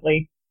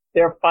compassionately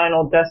their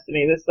final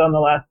destiny. This is on the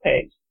last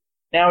page.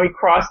 Now he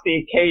crossed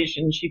the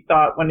occasion, she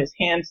thought, when his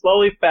hand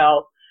slowly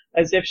fell,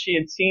 as if she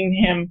had seen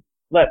him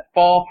let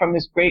fall from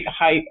his great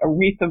height a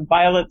wreath of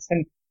violets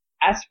and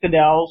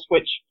asphodels,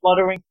 which,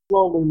 fluttering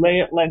slowly, lay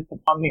at length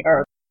upon the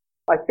earth.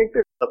 I think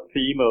there's a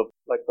theme of,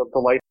 the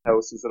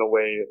lighthouse is in a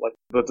way,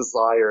 the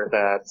desire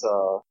that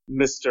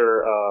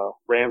Mr.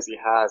 Ramsey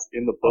has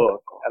in the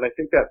book. And I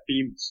think that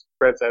theme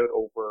spreads out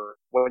over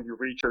when you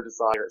reach your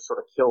desire, it sort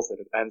of kills it,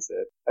 it ends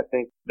it. I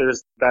think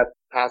there's that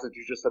passage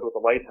you just said with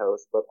the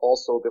lighthouse, but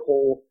also the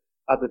whole,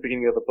 at the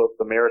beginning of the book,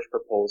 the marriage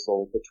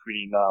proposal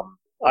between,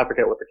 I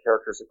forget what the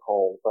characters are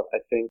called, but I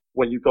think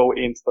when you go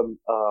into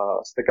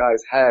the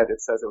guy's head,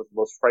 it says it was the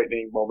most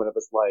frightening moment of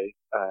his life,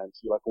 and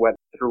he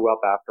threw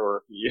up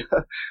after he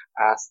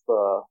asked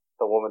the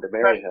woman to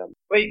marry him.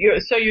 Wait,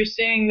 so you're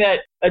saying that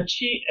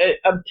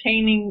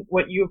obtaining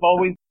what you've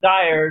always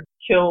desired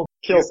kills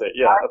it?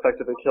 Yeah,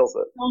 effectively kills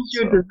it. Kills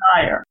your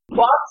desire.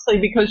 Well,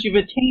 obviously because you've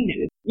attained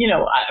it.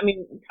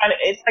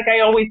 It's like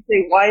I always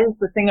say, why is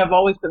the thing I've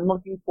always been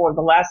looking for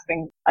the last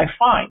thing I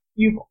find?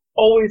 You've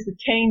always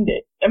attained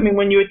it.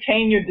 When you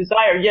attain your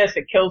desire, yes,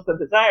 it kills the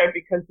desire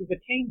because you've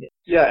attained it.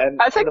 Yeah, and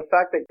the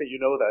fact that you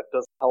know that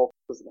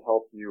doesn't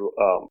help you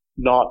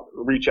not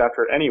reach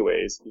after it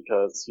anyways,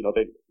 because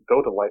they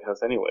go to the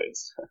lighthouse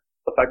anyways.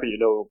 The fact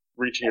that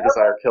reaching your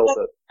desire kills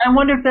it. I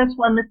wonder if that's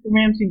why Mr.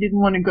 Ramsey didn't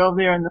want to go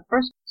there in the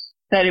first place.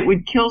 that it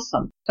would kill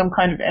some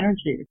kind of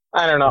energy.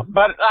 I don't know.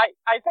 But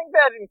I think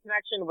that in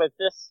connection with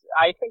this,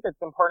 I think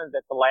it's important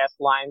that the last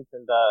lines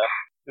in the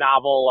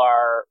novel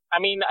are, I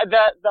mean, the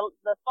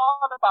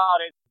thought about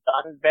it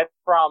done, that's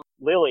from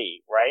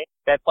Lily, right?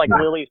 That's like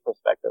Lily's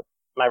perspective.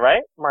 Am I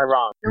right? Am I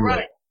wrong? You're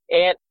right.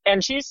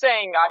 And she's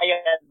saying, I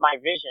had my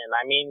vision.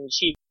 I mean,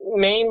 she's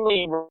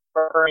mainly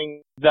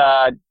referring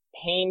the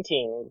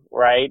painting,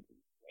 right?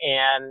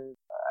 And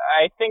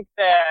I think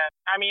that,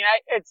 I mean,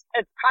 it's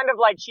kind of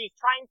like she's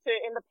trying to,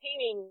 in the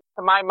painting,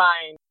 to my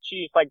mind,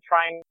 she's like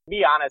trying, to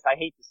be honest, I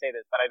hate to say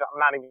this, but I'm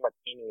not even what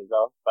painting is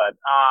though, but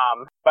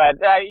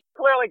I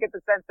clearly get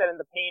the sense that in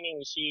the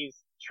painting, she's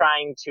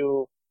trying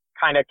to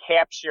kind of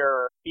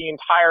capture the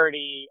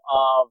entirety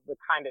of the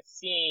kind of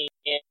scene,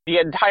 the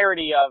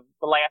entirety of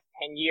the last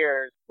 10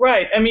 years.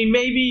 Right. I mean,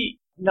 maybe,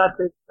 not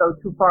to go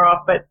too far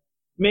off, but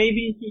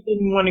maybe he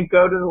didn't want to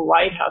go to the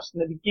lighthouse in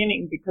the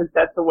beginning because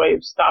that's a way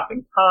of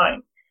stopping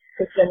time.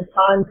 But then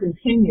time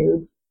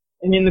continued,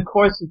 and in the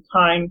course of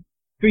time,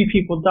 3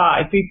 people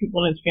died. 3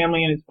 people in his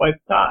family and his wife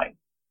died.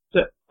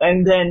 So,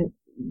 and then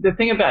the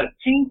thing about a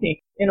painting,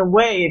 in a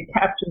way, it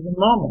captures the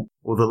moment.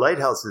 Well, the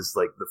lighthouse is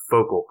like the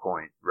focal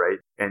point, right?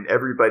 And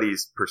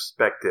everybody's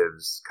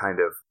perspectives kind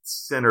of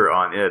center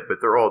on it, but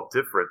they're all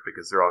different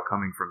because they're all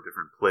coming from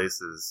different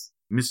places.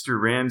 Mr.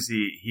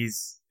 Ramsey,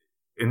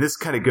 and this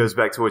kind of goes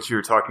back to what you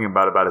were talking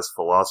about his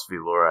philosophy,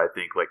 Laura, I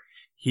think. Like,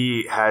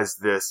 he has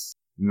this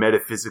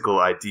metaphysical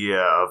idea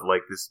of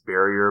like this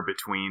barrier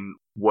between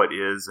what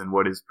is and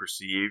what is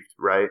perceived,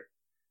 right?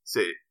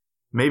 So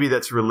maybe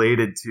that's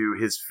related to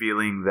his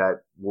feeling that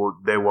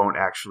they won't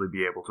actually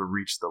be able to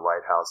reach the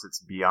lighthouse.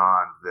 It's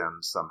beyond them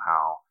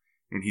somehow.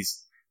 And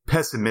he's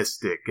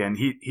pessimistic, and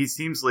he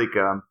seems like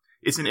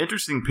it's an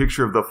interesting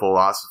picture of the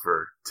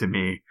philosopher to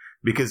me,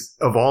 because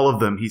of all of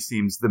them, he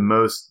seems the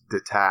most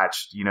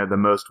detached, the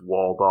most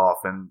walled off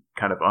and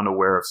kind of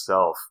unaware of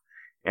self.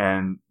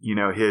 And,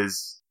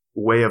 his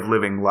way of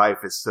living life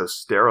is so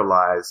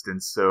sterilized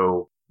and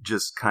so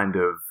just kind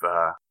of,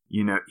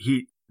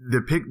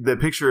 the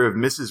picture of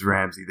Mrs.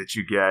 Ramsey that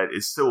you get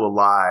is so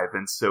alive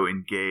and so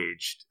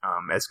engaged,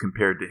 as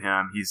compared to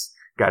him. He's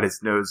got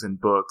his nose in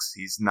books.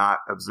 He's not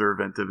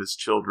observant of his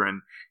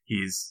children.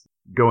 He's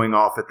going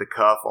off at the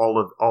cuff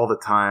all the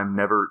time,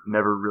 never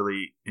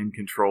really in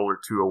control or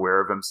too aware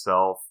of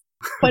himself.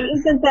 But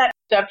isn't that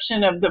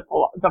perception of the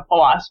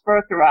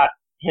philosopher throughout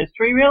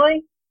history,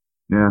 really?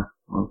 Yeah.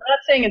 I'm not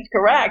saying it's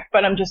correct,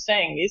 but I'm just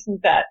saying,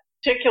 isn't that,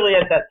 particularly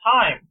at that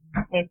time,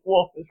 when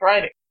Woolf was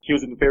writing? He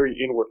was a very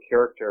inward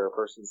character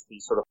versus the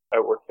sort of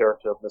outward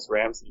character of Miss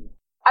Ramsey.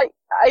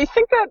 I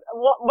think that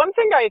one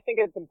thing I think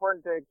is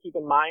important to keep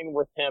in mind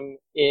with him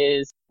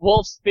is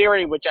Woolf's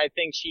theory, which I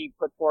think she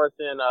put forth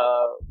in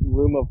A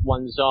Room of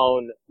One's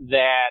Own,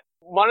 that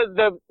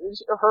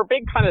her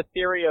big kind of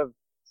theory of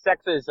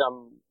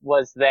sexism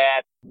was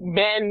that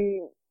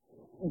men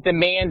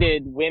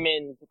demanded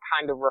women to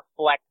kind of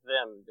reflect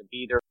them, to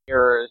be their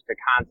mirrors, to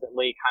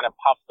constantly kind of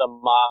puff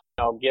them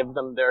up, give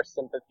them their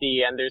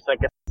sympathy. And there's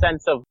like a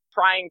sense of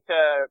trying to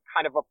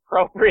kind of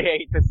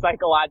appropriate the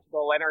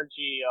psychological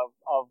energy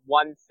of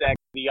one sex,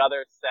 the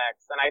other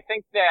sex. And I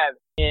think that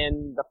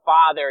in The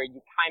Father,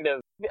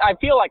 I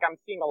feel like I'm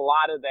seeing a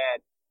lot of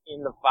that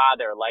in The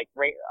Father,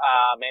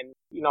 and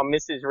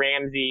Mrs.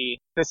 Ramsey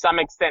to some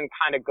extent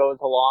kind of goes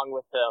along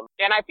with him.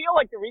 And I feel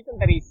like the reason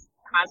that he's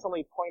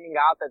constantly pointing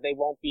out that they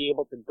won't be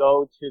able to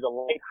go to the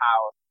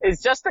lighthouse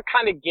is just to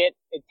kind of get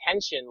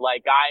attention.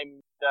 Like,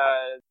 I'm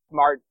the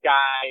smart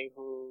guy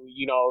who,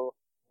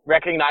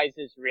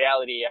 recognizes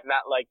reality. I'm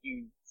not like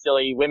you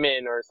silly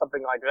women or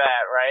something like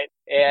that, right?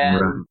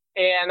 And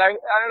I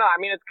don't know. I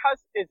mean,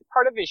 it's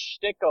part of his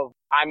shtick of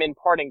I'm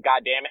important,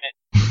 goddammit.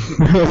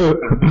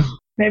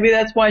 Maybe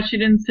that's why she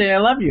didn't say I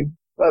love you.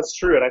 That's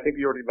true, and I think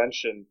you already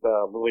mentioned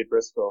Lily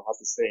Briscoe has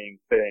the same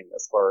thing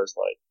as far as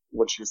like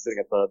when she was sitting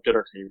at the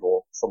dinner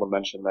table. Someone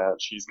mentioned that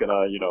she's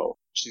gonna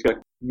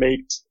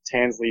make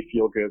Tansley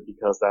feel good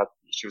because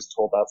she was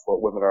told that's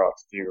what women are out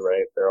to do,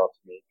 right? They're out to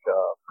make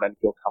men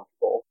feel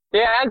comfortable.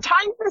 Yeah, and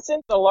tying this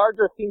into the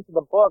larger themes of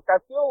the book, I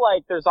feel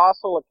like there's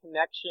also a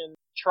connection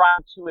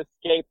trying to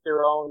escape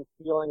their own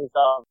feelings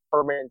of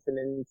permanence and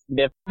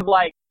insignificance,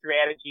 like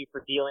strategy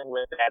for dealing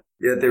with that.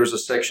 Yeah, there was a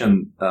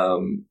section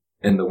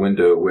in the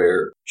window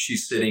where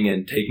she's sitting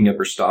and taking up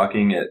her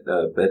stocking at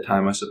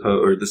bedtime, I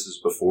suppose, or this is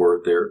before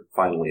they're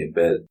finally in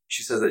bed.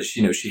 She says that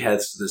she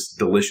has this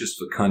delicious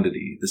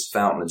fecundity, this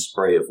fountain and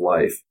spray of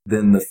life.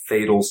 Then the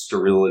fatal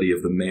sterility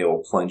of the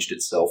male plunged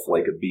itself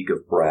like a beak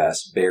of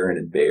brass, barren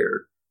and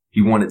bare.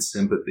 He wanted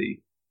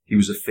sympathy. He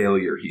was a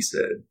failure, he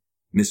said.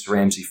 Miss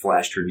Ramsey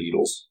flashed her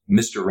needles.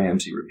 Mr.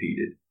 Ramsey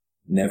repeated,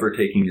 never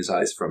taking his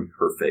eyes from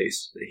her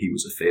face, that he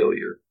was a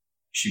failure.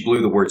 She blew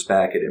the words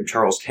back at him.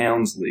 Charles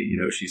Townsley,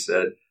 she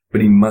said,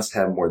 but he must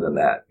have more than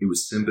that. It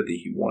was sympathy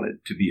he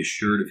wanted, to be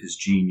assured of his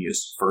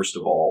genius, first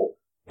of all,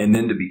 and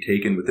then to be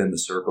taken within the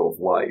circle of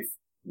life,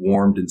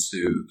 warmed and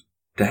soothed,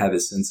 to have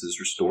his senses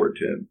restored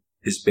to him,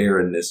 his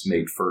barrenness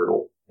made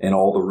fertile, and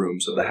all the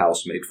rooms of the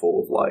house made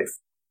full of life.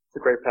 It's a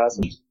great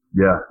passage.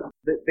 Yeah.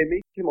 They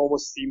make him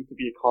almost seem to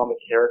be a comic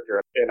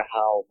character in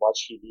how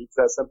much he needs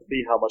that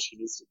sympathy, how much he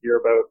needs to hear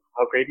about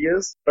how great he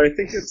is. But I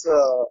think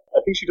I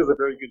think she does a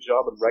very good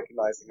job in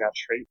recognizing that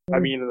trait. I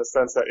mean, in the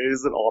sense that it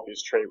is an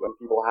obvious trait when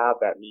people have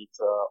that need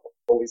to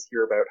always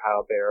hear about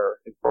how they're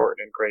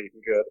important and great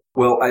and good.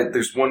 Well,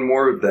 there's one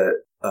more that,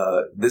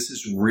 this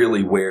is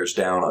really wears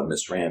down on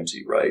Miss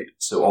Ramsay, right?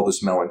 So all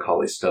this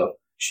melancholy stuff.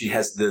 She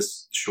has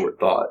this short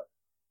thought.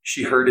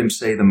 She heard him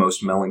say the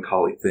most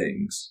melancholy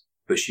things,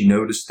 but she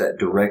noticed that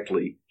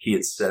directly he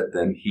had said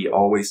them, he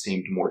always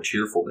seemed more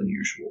cheerful than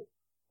usual.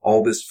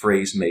 All this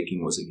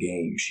phrase-making was a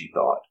game, she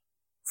thought.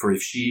 For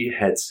if she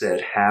had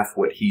said half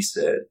what he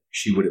said,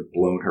 she would have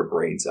blown her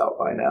brains out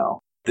by now.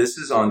 This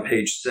is on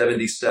page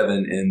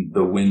 77 in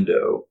the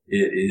window.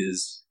 It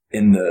is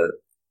in the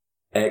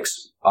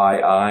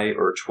XII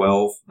or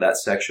 12, that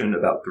section,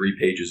 about 3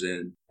 pages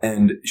in.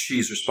 And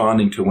she's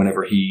responding to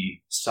whenever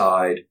he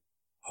sighed,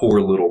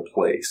 poor little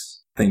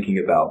place, thinking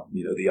about,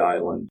 the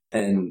island.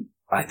 And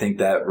I think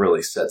that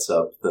really sets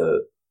up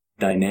the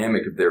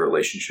dynamic of their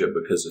relationship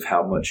because of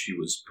how much she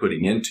was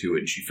putting into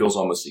it. She feels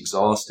almost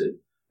exhausted.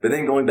 But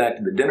then going back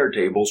to the dinner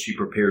table, she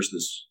prepares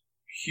this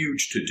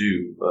huge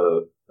to-do,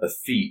 a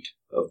feat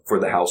for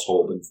the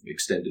household and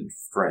extended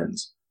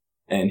friends.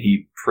 And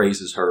he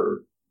praises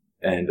her,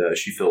 and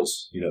she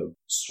feels,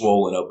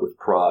 swollen up with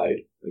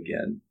pride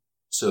again.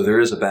 So there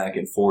is a back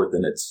and forth,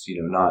 and it's,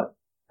 not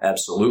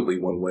absolutely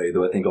one way,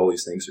 though I think all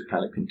these things are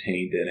kind of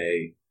contained in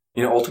a,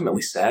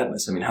 ultimately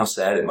sadness. I mean, how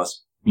sad it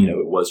must,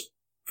 it was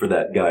for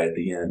that guy at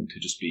the end to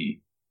just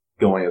be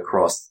going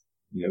across,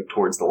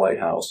 towards the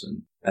lighthouse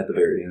and at the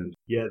very end.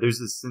 Yeah, there's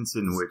this sense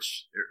in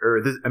which,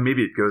 or this,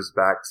 maybe it goes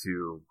back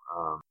to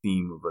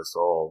theme of us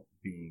all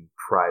being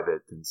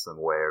private in some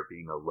way or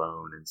being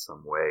alone in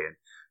some way and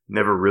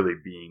never really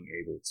being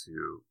able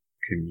to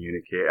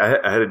communicate.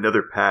 I had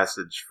another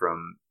passage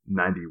from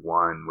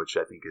 91, which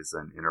I think is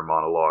an inner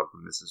monologue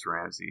from Mrs.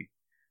 Ramsay.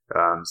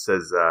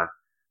 Says,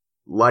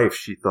 life,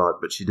 she thought,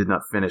 but she did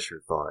not finish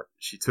her thought.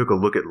 She took a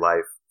look at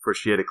life, for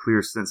she had a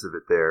clear sense of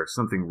it there,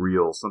 something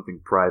real, something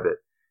private,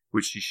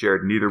 which she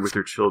shared neither with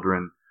her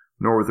children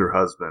nor with her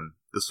husband.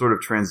 The sort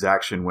of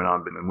transaction went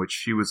on in which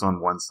she was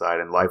on one side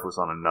and life was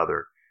on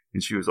another,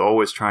 and she was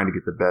always trying to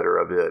get the better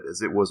of it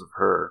as it was of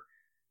her.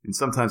 And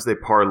sometimes they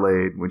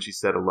parlayed when she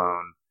sat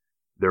alone.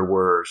 There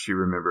were, she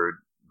remembered,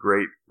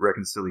 great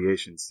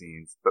reconciliation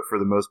scenes, but for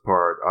the most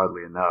part,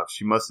 oddly enough,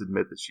 she must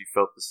admit that she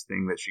felt this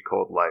thing that she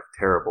called life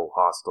terrible,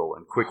 hostile,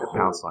 and quick to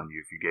pounce on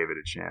you if you gave it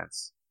a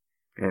chance.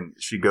 And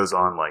she goes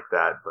on like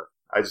that, but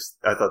I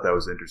thought that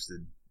was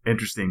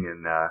interesting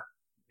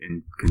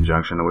in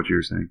conjunction to what you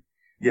were saying.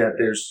 Yeah,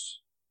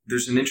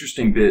 there's an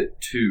interesting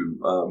bit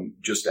too,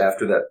 just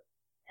after that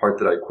part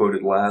that I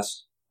quoted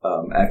last,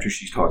 after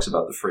she talks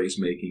about the phrase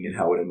making and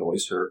how it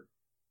annoys her.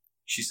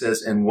 She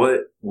says, and what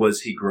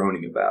was he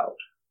groaning about?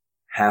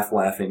 Half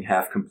laughing,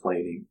 half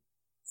complaining,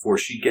 for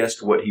she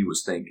guessed what he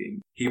was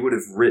thinking. He would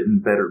have written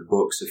better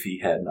books if he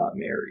had not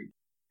married.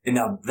 And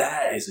now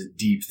that is a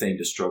deep thing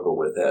to struggle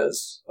with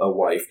as a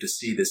wife, to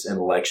see this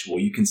intellectual.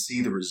 You can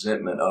see the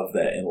resentment of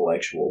that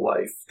intellectual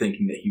life,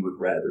 thinking that he would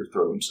rather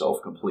throw himself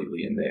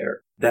completely in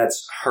there.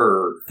 That's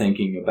her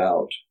thinking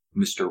about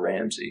Mr.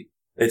 Ramsay.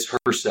 It's her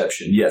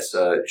perception. Yes,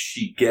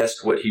 she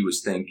guessed what he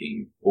was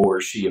thinking, or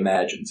she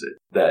imagines it,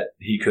 that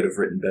he could have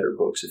written better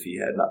books if he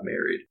had not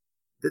married.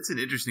 That's an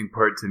interesting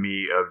part to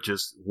me of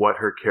just what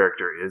her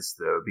character is,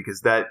 though,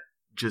 because that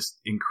just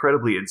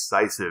incredibly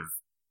incisive,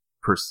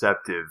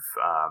 perceptive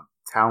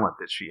talent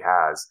that she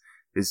has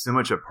is so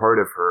much a part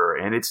of her,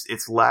 and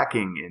it's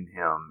lacking in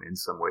him in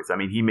some ways. I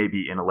mean, he may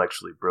be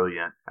intellectually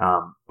brilliant,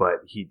 but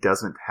he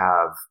doesn't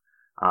have,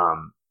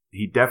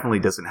 he definitely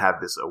doesn't have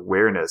this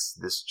awareness,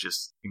 this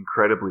just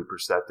incredibly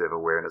perceptive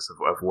awareness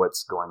of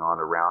what's going on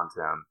around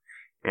him.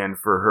 And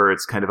for her,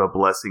 it's kind of a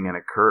blessing and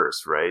a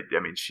curse, right?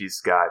 I mean,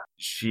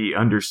 she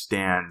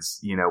understands,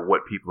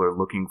 what people are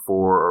looking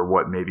for or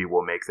what maybe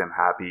will make them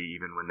happy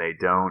even when they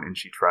don't. And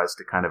she tries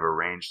to kind of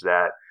arrange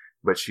that.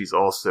 But she's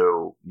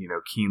also,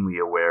 keenly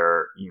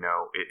aware,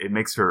 it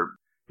makes her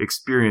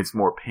experience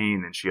more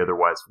pain than she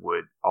otherwise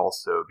would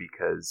also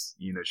because,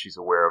 she's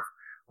aware of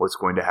what's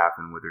going to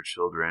happen with her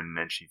children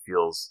and she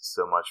feels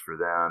so much for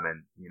them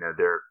and,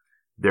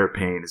 their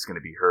pain is going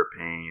to be her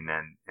pain,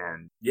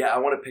 and yeah, I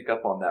want to pick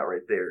up on that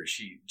right there.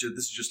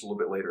 This is just a little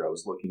bit later. I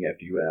was looking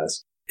after you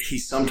asked. He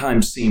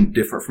sometimes seemed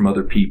different from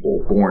other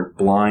people, born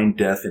blind,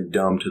 deaf, and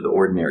dumb to the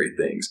ordinary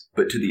things,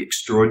 but to the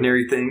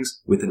extraordinary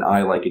things with an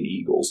eye like an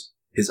eagle's.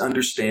 His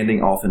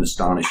understanding often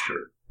astonished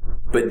her.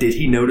 But did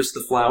he notice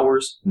the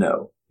flowers?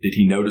 No. Did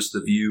he notice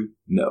the view?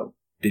 No.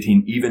 Did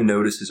he even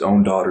notice his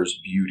own daughter's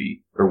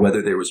beauty, or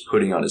whether there was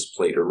pudding on his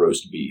plate or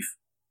roast beef?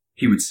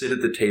 He would sit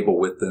at the table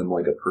with them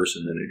like a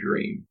person in a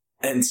dream.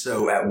 And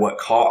so at what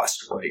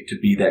cost, right, to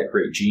be that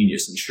great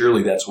genius? And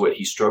surely that's what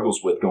he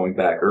struggles with going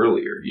back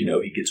earlier.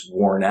 He gets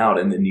worn out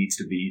and then needs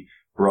to be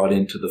brought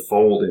into the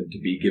fold and to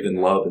be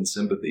given love and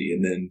sympathy.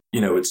 And then,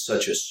 it's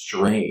such a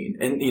strain.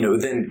 And,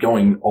 then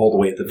going all the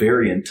way at the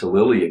very end to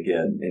Lily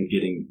again and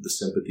getting the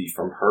sympathy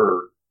from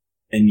her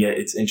And yet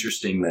it's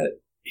interesting that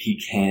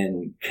he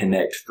can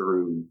connect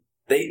through,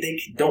 they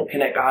don't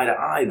connect eye to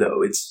eye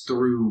though. It's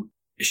through,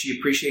 she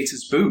appreciates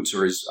his boots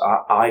or his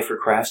eye for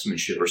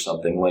craftsmanship or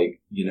something,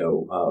 like,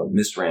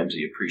 Miss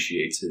Ramsey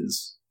appreciates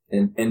his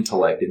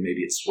intellect and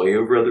maybe its sway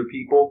over other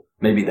people.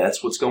 Maybe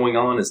that's what's going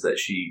on, is that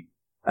she,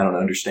 I don't know,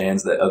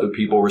 understands that other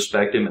people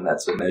respect him and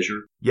that's a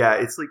measure. Yeah,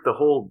 it's like the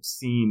whole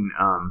scene,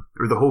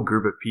 or the whole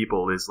group of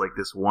people is like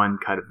this one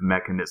kind of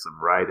mechanism,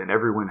 right? And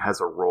everyone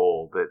has a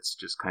role that's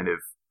just kind of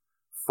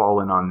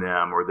fallen on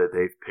them or that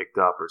they've picked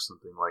up or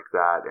something like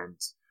that. And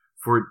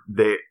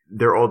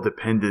they're all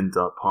dependent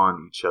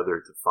upon each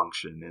other to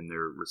function in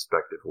their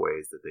respective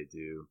ways that they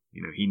do.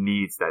 He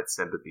needs that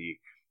sympathy.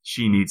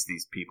 She needs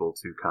these people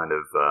to kind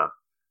of,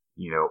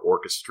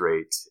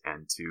 orchestrate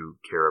and to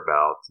care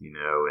about,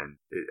 and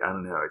I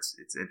don't know,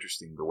 it's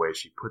interesting the way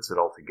she puts it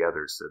all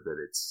together so that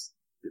it's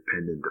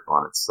dependent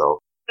upon itself.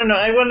 I don't know.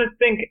 I want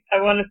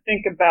to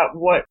think about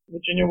what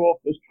Virginia Woolf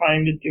was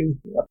trying to do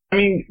here. I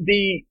mean,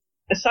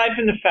 aside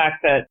from the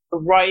fact that the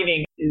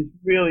writing is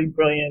really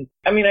brilliant.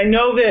 I mean, I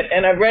know that,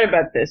 and I've read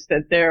about this,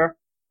 that there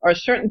are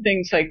certain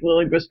things like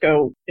Lily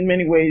Briscoe, in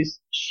many ways,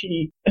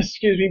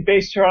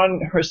 based her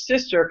on her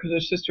sister, because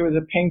her sister was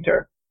a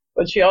painter.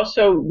 But she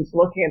also was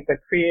looking at the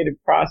creative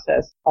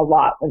process a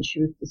lot when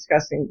she was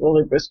discussing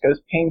Lily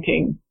Briscoe's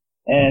painting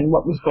and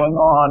what was going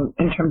on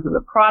in terms of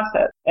the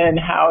process and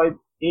how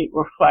it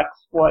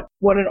reflects what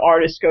an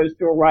artist goes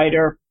through, a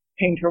writer,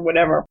 painter,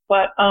 whatever.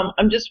 But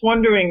I'm just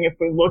wondering, if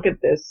we look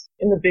at this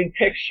in the big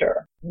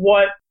picture,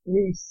 what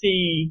we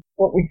see,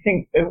 what we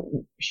think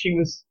she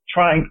was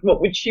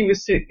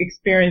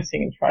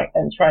experiencing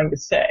and trying to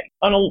say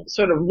on a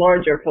sort of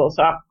larger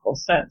philosophical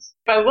sense.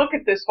 If I look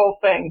at this whole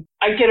thing,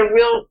 I get a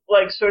real,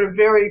 sort of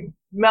very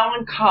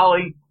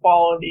melancholy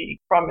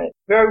quality from it,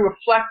 very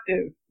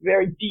reflective,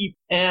 very deep,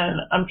 and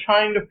I'm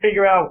trying to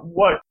figure out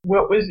what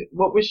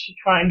was she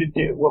trying to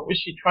do? What was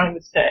she trying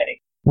to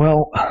say?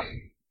 Well,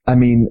 I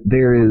mean,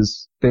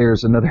 there's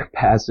another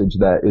passage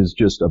that is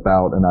just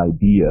about an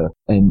idea,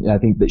 and I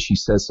think that she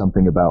says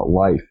something about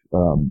life,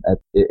 and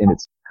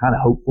it's kind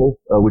of hopeful,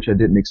 which I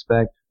didn't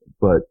expect,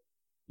 but,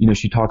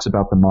 she talks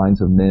about the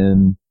minds of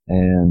men,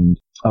 and,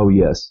 oh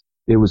yes,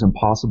 it was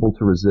impossible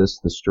to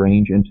resist the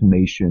strange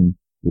intimation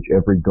which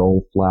every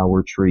gull,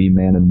 flower, tree,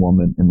 man and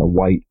woman, and the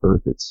white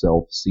earth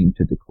itself seemed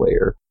to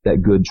declare,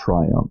 that good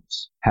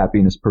triumphs,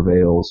 happiness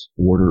prevails,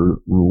 order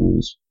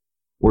rules,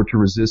 or to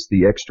resist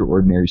the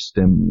extraordinary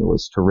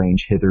stimulus to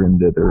range hither and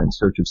thither in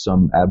search of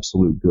some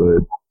absolute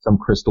good, some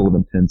crystal of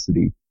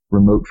intensity,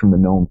 remote from the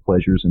known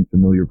pleasures and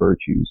familiar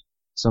virtues,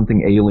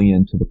 something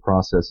alien to the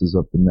processes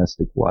of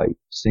domestic life,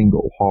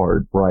 single,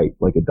 hard, bright,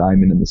 like a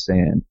diamond in the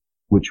sand,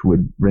 which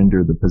would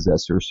render the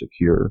possessor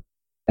secure.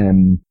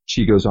 And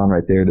she goes on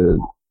right there to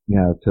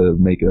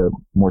make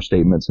more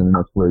statements, and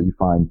that's where you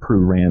find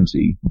Prue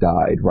Ramsey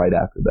died right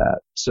after that.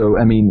 So,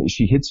 I mean,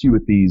 she hits you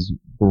with these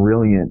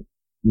brilliant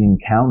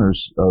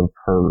encounters of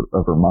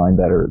her mind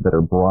that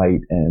are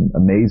bright and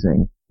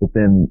amazing, but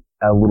then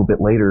a little bit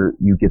later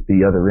you get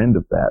the other end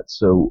of that.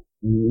 So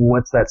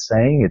what's that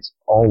saying? It's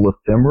all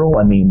ephemeral.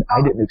 I mean,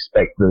 I didn't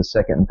expect the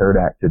second and third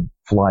act to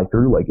fly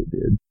through like it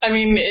did. I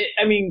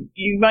mean,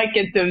 you might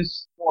get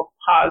those more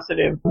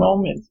positive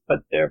moments, but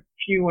they're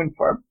few and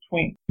far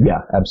between.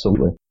 Yeah,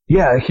 absolutely.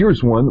 Yeah,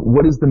 here's one.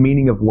 What is the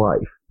meaning of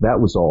life? That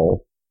was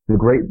all. The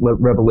great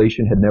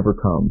revelation had never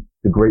come.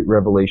 The great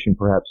revelation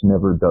perhaps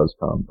never does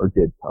come, or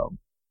did come.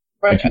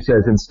 Right. And she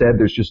says, instead,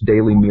 there's just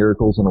daily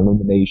miracles and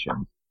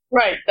illuminations.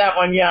 Right, that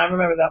one. Yeah, I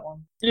remember that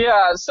one.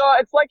 Yeah, so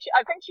it's like,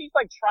 I think she's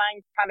trying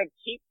to kind of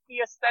keep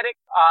the aesthetic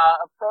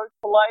approach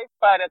to life,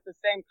 but at the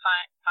same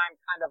time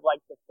kind of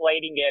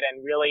deflating it and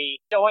really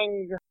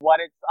showing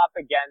what it's up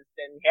against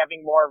and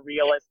having more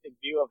realistic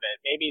view of it.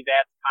 Maybe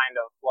that's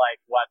kind of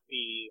what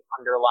the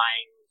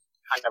underlying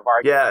kind of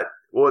argument. Yeah,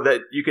 well,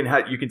 that you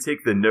can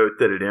take the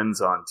note that it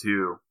ends on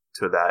too,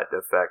 to that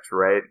effect,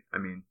 right? I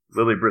mean,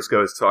 Lily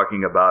Briscoe is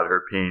talking about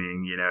her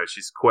painting,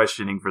 she's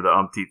questioning for the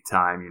umpteenth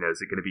time,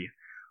 is it going to be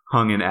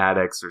hung in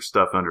attics or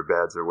stuffed under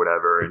beds or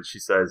whatever? And she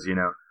says,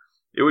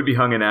 it would be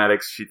hung in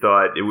attics. She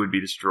thought it would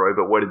be destroyed,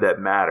 but what did that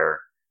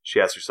matter?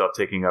 She asked herself,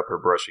 taking up her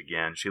brush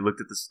again. She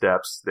looked at the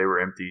steps. They were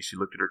empty. She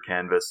looked at her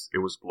canvas. It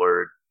was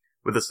blurred.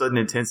 With a sudden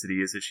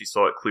intensity, as if she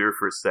saw it clear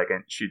for a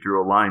second, she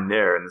drew a line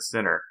there in the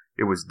center.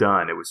 It was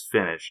done. It was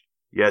finished.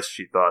 Yes,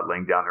 she thought,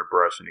 laying down her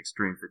brush in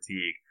extreme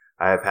fatigue,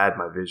 I have had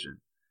my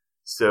vision.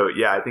 So,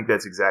 yeah, I think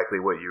that's exactly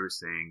what you were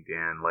saying,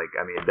 Dan.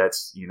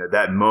 That's,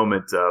 that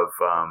moment of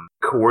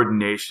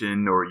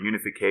coordination or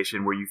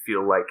unification where you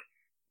feel like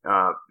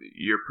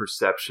your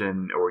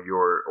perception or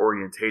your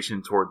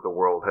orientation toward the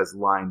world has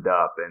lined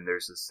up and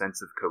there's a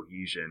sense of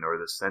cohesion or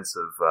the sense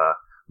of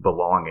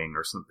belonging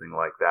or something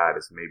like that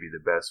is maybe the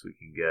best we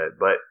can get.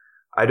 But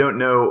I don't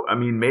know. I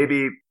mean,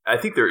 maybe I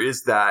think there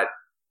is that.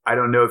 I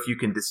don't know if you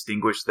can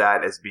distinguish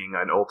that as being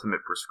an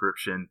ultimate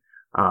prescription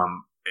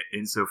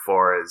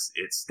insofar as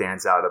it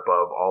stands out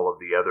above all of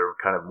the other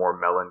kind of more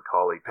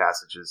melancholy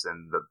passages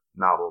in the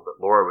novel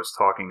that Laura was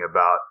talking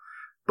about.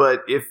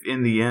 But if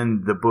in the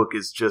end the book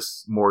is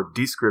just more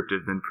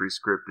descriptive than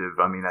prescriptive,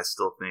 I mean, I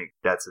still think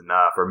that's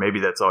enough. Or maybe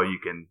that's all you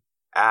can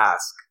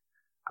ask.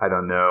 I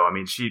don't know. I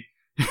mean, she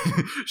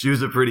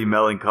was a pretty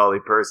melancholy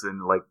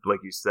person, like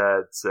you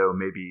said. So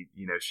maybe,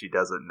 she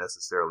doesn't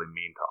necessarily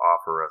mean to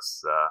offer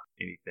us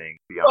anything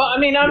beyond. Well, I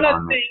mean, I'm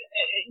not saying,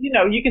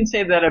 you can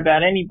say that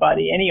about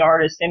anybody, any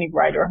artist, any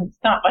writer. It's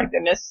not like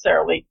they're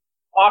necessarily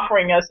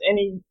offering us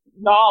any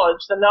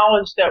knowledge. The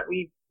knowledge that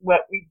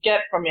what we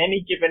get from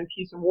any given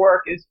piece of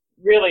work is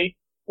really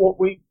what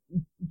we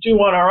do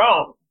on our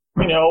own.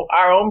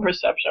 Our own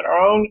perception, our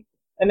own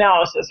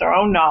analysis, our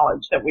own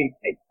knowledge that we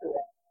take to it.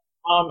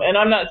 And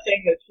I'm not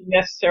saying that she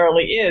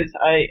necessarily is.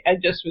 I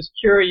just was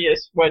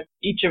curious what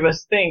each of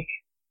us think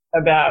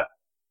about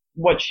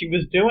what she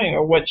was doing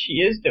or what she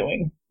is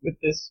doing with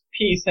this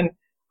piece. And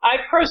I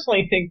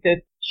personally think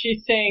that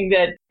she's saying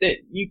that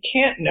you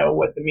can't know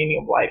what the meaning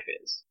of life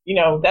is.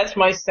 That's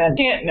my sense.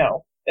 You can't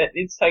know. That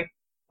it's like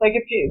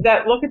if you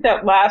look at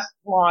that last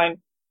line,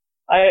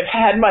 I have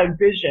had my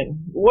vision.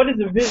 What is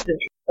a vision?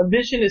 A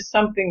vision is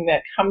something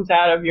that comes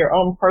out of your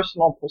own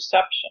personal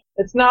perception.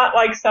 It's not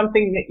like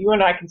something that you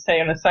and I can say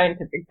on a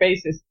scientific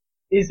basis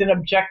is an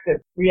objective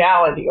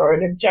reality or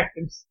an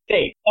objective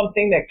state.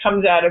 Something that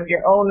comes out of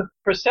your own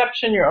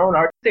perception, your own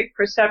artistic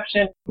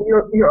perception,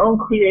 your own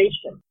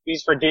creation.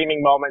 These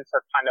redeeming moments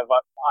are kind of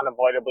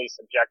unavoidably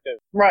subjective.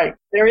 Right.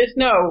 There is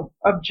no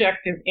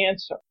objective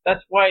answer.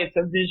 That's why it's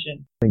a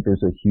vision. I think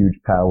there's a huge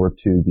power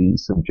to the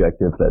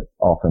subjective that's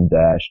often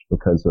dashed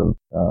because of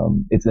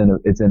its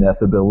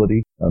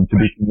ineffability to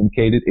be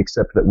communicated,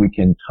 except that we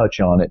can touch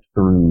on it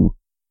through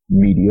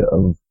media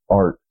of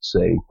art,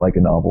 say, like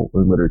a novel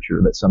or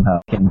literature that somehow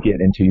can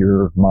get into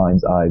your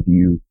mind's eye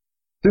view.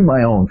 Through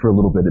my own for a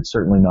little bit, it's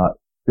certainly not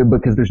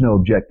because there's no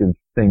objective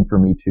thing for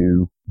me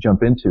to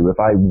jump into. If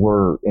I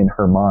were in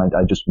her mind,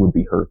 I just would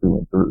be her through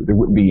and through. There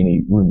wouldn't be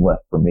any room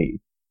left for me,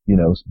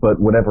 but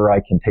whatever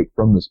I can take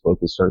from this book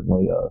is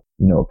certainly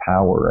a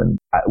power. And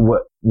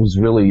what was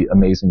really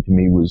amazing to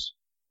me was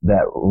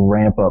that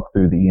ramp up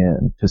through the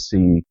end to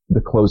see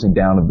the closing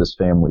down of this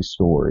family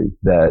story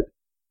that,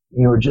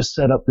 just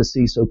set up to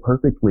see so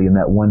perfectly in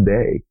that one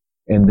day.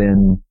 And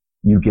then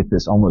you get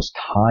this almost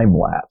time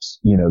lapse,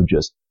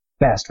 just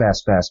fast,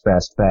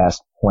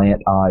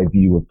 plant eye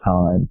view of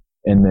time.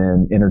 And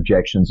then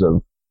interjections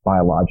of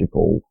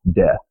biological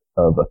death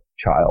of a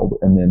child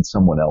and then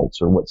someone else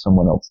or what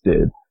someone else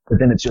did. But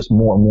then it's just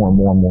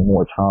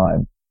more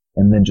time.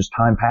 And then just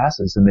time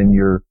passes and then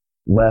you're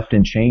left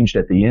and changed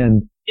at the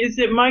end. Is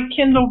it my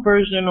Kindle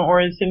version or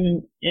is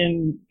it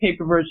in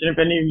paper version, if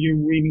any of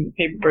you reading the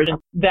paper version,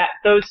 that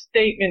those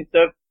statements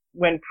of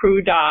when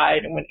Prue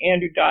died and when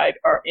Andrew died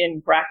are in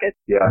brackets?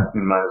 Yeah,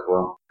 you might as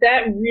well.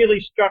 That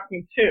really struck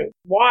me too.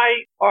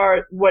 Why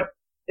are what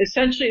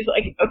essentially is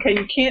like, okay,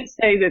 you can't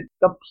say that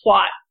the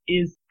plot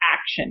is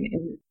action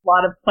in a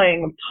lot of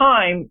playing of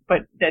time, but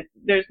that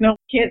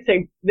can't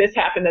say this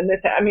happened and this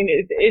happened. I mean,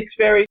 it's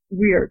very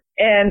weird.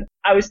 And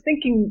I was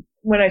thinking,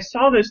 when I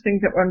saw those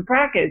things that were in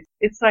brackets,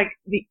 it's like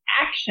the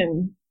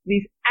action,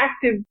 these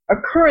active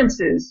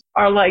occurrences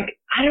are like,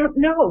 I don't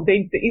know,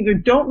 they either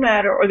don't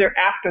matter or they're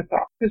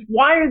afterthoughts. Because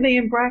why are they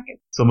in brackets?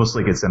 It's almost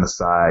like it's an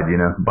aside,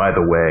 by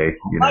the way,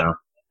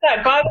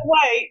 Like, by the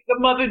way, the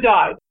mother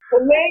died.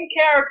 The main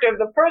character of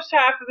the first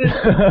half of this,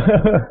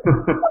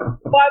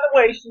 by the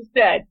way, she's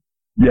dead.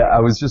 Yeah, I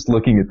was just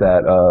looking at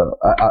that.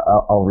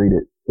 I'll read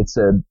it. It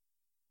said,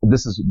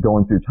 this is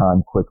going through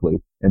time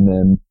quickly, and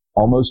then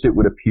almost it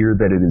would appear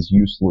that it is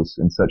useless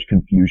in such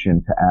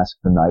confusion to ask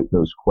the night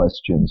those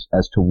questions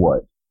as to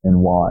what and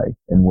why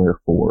and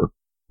wherefore,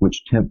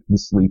 which tempt the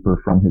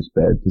sleeper from his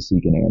bed to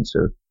seek an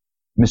answer.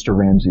 Mr.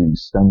 Ramsay,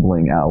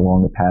 stumbling out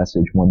along a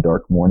passage one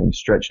dark morning,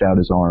 stretched out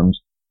his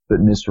arms, but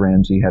Miss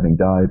Ramsay having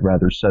died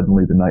rather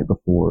suddenly the night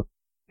before,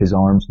 his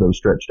arms, though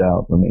stretched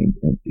out, remained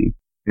empty.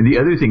 And the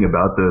other thing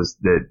about those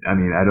I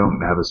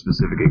don't have a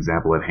specific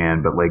example at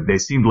hand, but they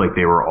seemed like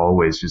they were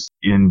always just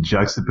in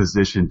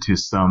juxtaposition to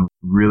some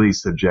really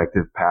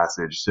subjective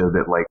passage so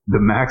that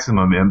the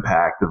maximum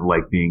impact of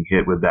being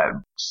hit with that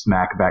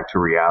smack back to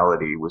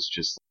reality was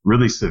just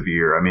really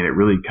severe. I mean, it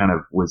really kind of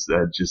was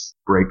a just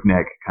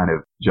breakneck kind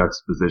of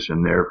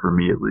juxtaposition there for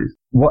me at least.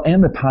 Well,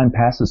 and the time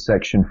passes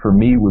section for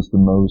me was the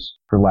most,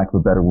 for lack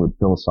of a better word,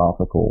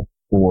 philosophical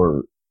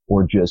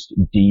or just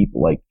deep,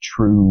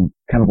 true,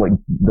 kind of like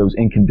those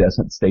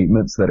incandescent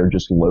statements that are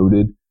just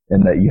loaded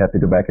and that you have to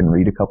go back and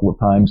read a couple of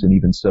times and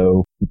even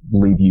so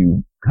leave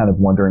you kind of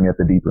wondering at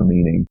the deeper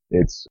meaning.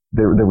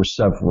 There were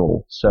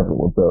several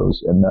of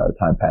those in the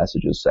time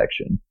passages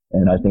section.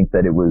 And I think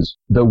that it was,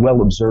 though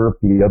well observed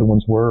the other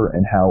ones were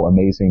and how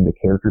amazing the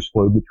characters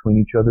flowed between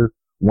each other,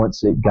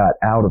 once it got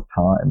out of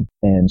time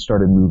and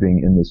started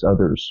moving in this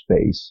other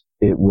space,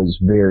 it was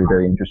very,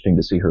 very interesting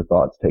to see her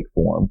thoughts take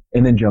form.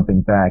 And then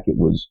jumping back,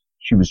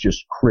 she was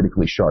just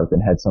critically sharp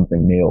and had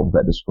something nailed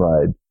that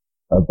described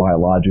a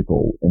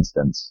biological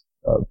instance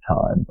of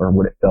time or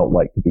what it felt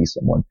like to be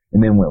someone.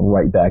 And then went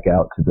right back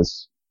out to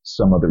this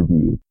some other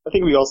view. I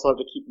think we also have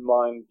to keep in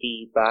mind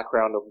the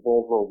background of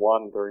World War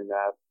I during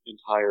that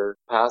entire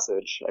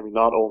passage. I mean,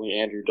 not only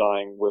Andrew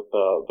dying with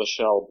the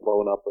shell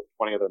blown up with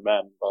 20 other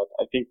men, but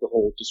I think the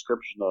whole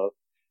description of,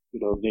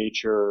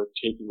 nature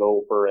taking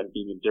over and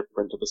being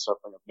indifferent to the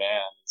suffering of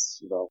man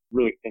is,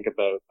 really think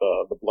about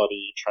the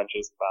bloody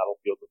trenches and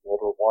battlefields of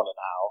World War I and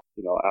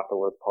how,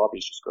 afterwards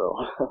poppies just grow,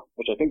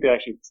 which I think they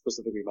actually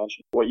specifically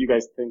mentioned. What you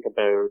guys think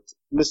about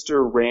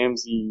Mr.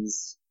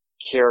 Ramsey's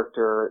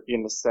character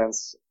in the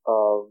sense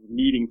of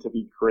needing to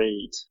be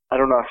great. I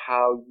don't know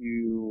how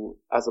you,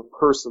 as a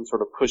person,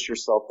 sort of push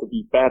yourself to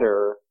be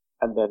better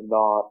and then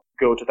not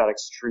go to that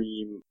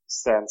extreme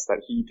sense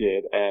that he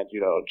did and,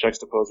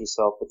 juxtapose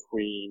yourself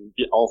between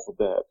the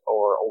alphabet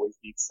or always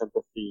need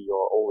sympathy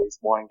or always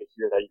wanting to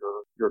hear that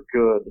you're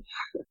good.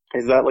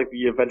 Is that like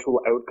the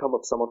eventual outcome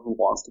of someone who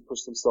wants to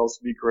push themselves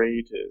to be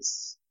great?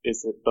 Is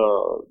it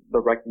the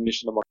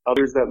recognition among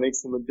others that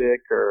makes them a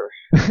dick, or?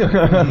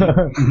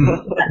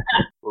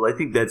 Well, I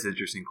think that's an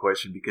interesting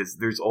question because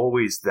there's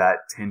always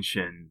that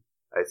tension,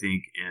 I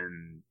think,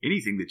 in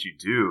anything that you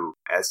do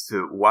as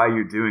to why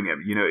you're doing it.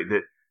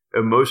 The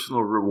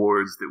emotional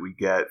rewards that we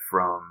get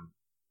from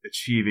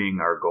achieving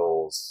our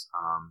goals,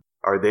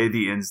 are they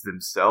the ends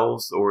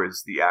themselves, or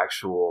is the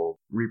actual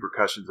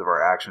repercussions of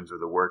our actions or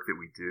the work that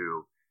we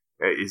do,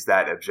 is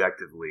that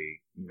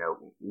objectively,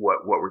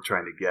 what we're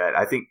trying to get?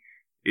 I think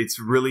it's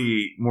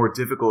really more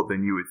difficult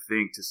than you would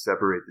think to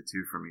separate the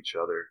two from each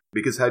other,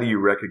 because how do you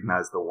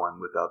recognize the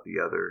one without the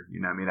other?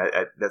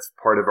 That's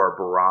part of our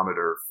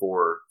barometer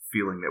for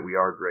feeling that we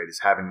are great, is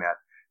having that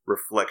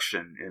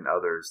reflection in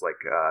others. Like,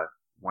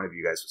 one of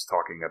you guys was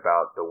talking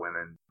about the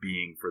women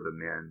being for the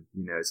men.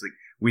 It's like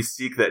we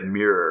seek that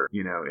mirror,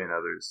 in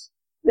others.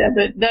 Yeah,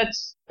 but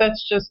that's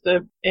just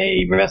a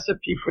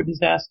recipe for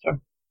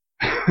disaster.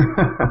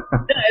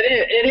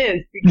 It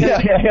is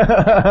because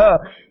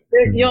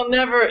you'll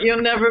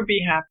never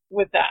be happy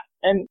with that,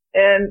 and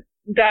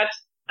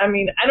that's. I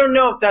mean, I don't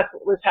know if that's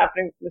what was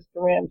happening with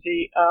Mr.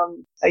 Ramsey.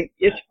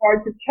 It's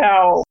hard to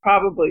tell,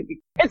 probably.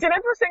 It's an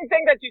interesting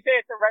thing that you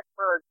say it's a recipe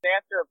for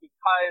disaster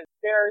because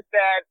there's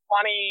that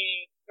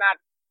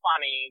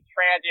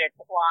tragic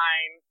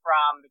line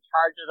from The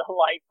Charge of the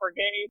Light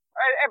Brigade.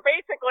 And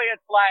basically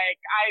it's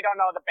like, I don't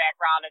know the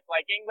background, it's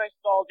like English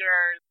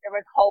soldiers, it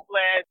was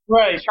hopeless,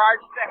 right. They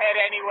charged ahead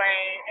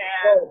anyway,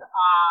 and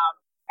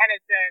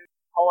Tennyson's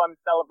poem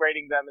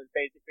celebrating them is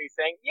basically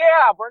saying,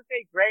 yeah, weren't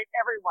they great?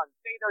 Everyone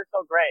say they're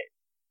so great,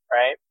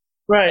 right?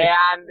 Right.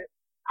 And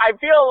I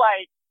feel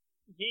like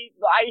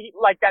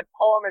that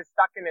poem is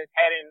stuck in his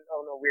head in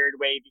a weird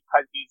way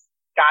because he's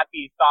got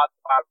these thoughts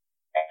about,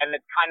 and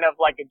it's kind of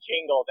like a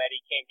jingle that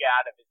he can't get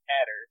out of his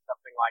head or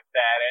something like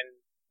that. And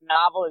the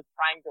novel is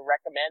trying to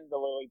recommend the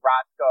Lily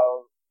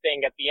Brosco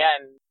thing at the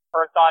end,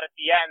 her thought at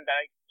the end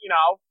that,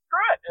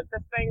 screw it. If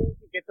this thing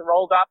gets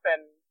rolled up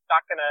and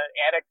stuck in an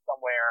attic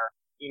somewhere,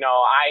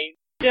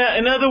 Yeah,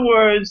 in other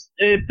words,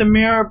 if the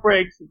mirror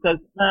breaks, it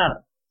doesn't matter.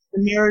 If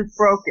the mirror is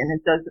broken,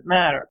 it doesn't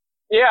matter.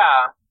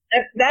 Yeah.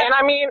 And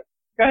I mean...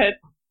 Go ahead.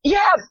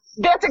 Yeah,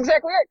 that's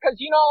exactly it. Because,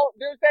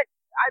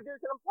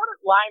 there's an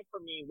important line for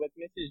me with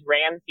Mrs.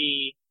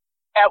 Ramsey.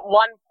 At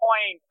one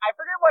point, I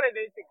forget what it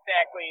is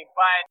exactly,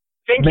 but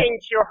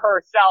thinking to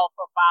herself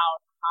about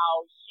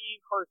how she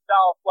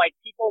herself, like,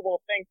 people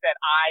will think that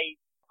I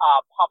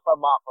puff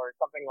them up or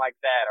something like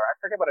that, or I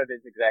forget what it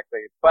is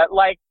exactly. But,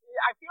 like,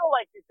 I feel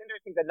like it's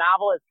interesting. The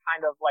novel is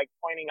kind of, like,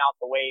 pointing out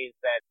the ways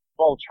that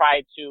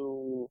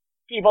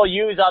people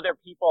use other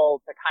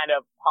people to kind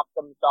of puff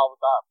themselves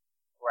up,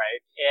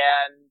 right?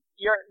 And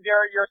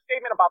your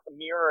statement about the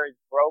mirror is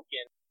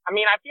broken. I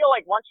mean, I feel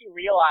like once you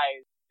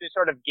realize this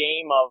sort of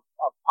game of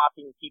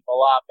puffing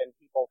people up and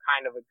people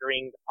kind of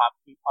agreeing to puff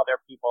other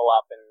people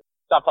up and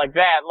stuff like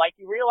that, like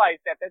you realize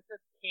that this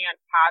just can't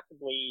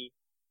possibly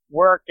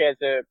work as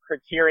a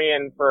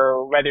criterion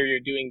for whether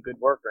you're doing good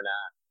work or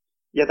not.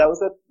 Yeah, that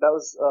was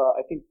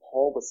I think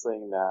Paul was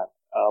saying that,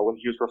 when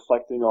he was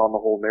reflecting on the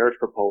whole marriage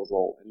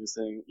proposal, and he was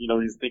saying,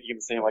 he's thinking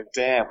the same, like,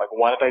 damn, like,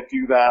 why did I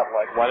do that?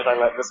 Like, why did I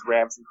let Miss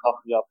Ramsey puff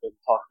me up and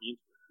talk me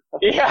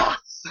into it? Yeah,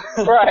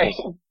 right.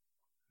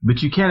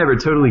 But you can't ever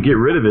totally get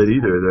rid of it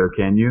either, though,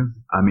 can you?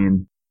 I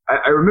mean,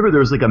 I remember there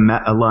was like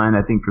a line,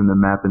 I think, from the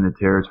Map in the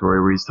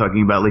Territory where he's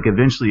talking about, like,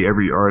 eventually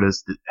every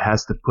artist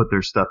has to put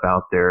their stuff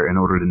out there in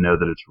order to know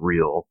that it's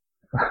real.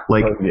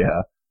 Like,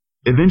 yeah.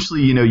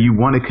 Eventually, you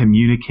want to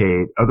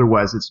communicate,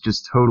 otherwise it's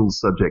just total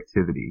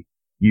subjectivity.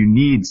 You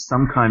need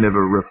some kind of a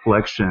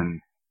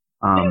reflection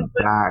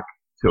back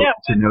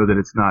to know that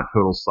it's not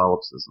total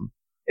solipsism.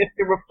 If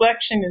the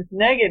reflection is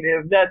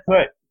negative, that's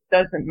what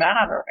doesn't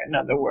matter, in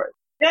other words.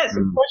 Yes,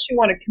 of course you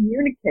want to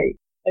communicate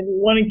and you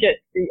want to get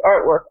the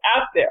artwork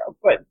out there,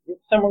 but if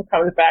someone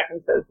comes back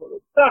and says, well,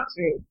 it sucks,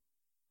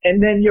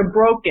 and then you're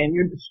broken,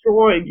 you're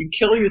destroyed, you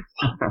kill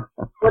yourself,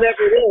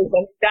 whatever it is,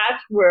 and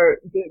that's where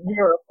the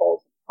mirror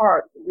falls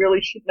apart. It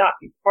really should not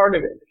be part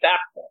of it at that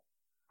point.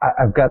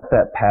 I've got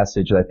that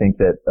passage, I think,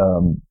 that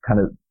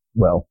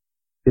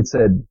it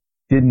said,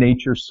 did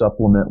nature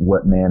supplement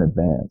what man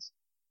advanced?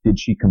 Did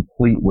she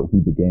complete what he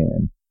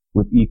began?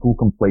 With equal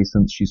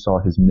complacence, she saw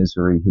his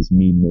misery, his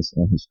meanness,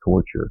 and his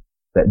torture.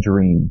 That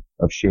dream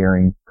of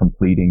sharing,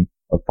 completing,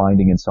 of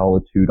finding in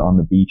solitude on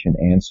the beach an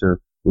answer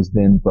was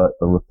then but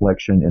a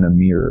reflection in a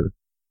mirror,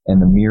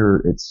 and the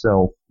mirror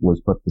itself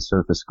was but the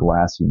surface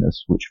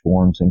glassiness which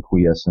forms in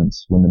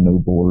quiescence when the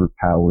nobler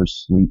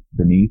powers sleep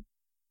beneath.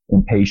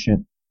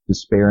 Impatient,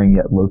 despairing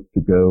yet loath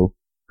to go,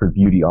 her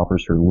beauty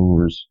offers her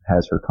lures,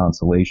 has her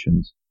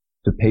consolations.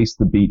 To pace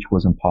the beach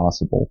was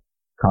impossible.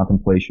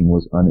 Contemplation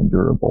was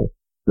unendurable.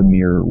 The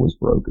mirror was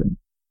broken.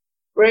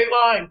 Great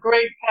line,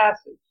 great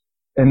passage.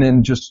 And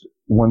then just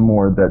one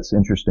more that's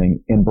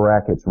interesting. In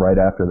brackets right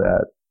after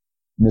that,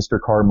 Mr.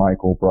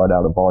 Carmichael brought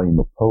out a volume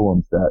of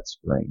poems that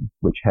spring,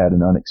 which had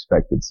an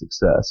unexpected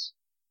success.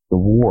 The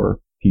war,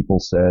 people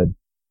said,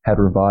 had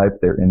revived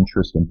their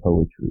interest in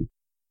poetry.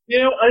 You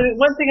know,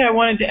 one thing I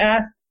wanted to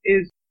ask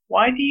is,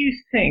 why do you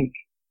think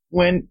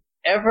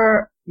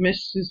whenever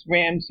Mrs.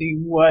 Ramsay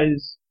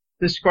was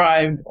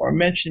described or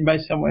mentioned by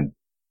someone,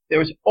 there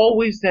was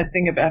always that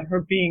thing about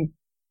her being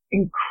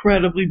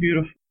incredibly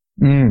beautiful?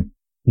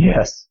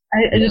 Yes.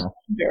 I just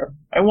wonder.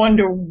 I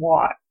wonder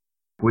why.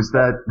 Was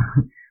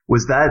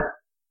that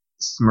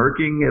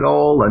smirking at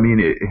all? I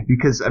mean,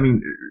 because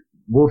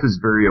Woolf is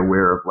very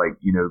aware of, like,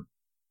 you know,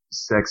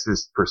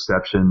 sexist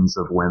perceptions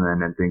of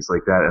women and things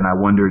like that, and I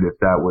wondered if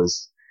that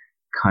was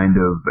kind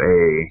of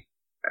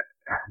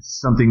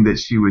something that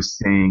she was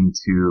saying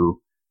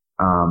to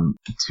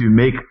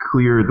make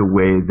clear the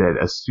way that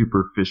a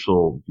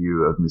superficial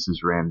view of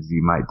Mrs. Ramsay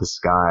might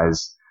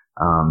disguise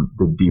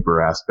the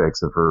deeper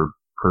aspects of her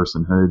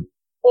personhood.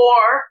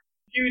 Or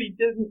beauty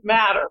doesn't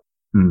matter.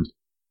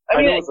 I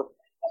mean, I just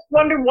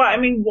wonder why. I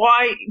mean,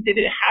 why did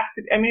it have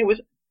to? I mean, it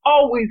was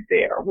always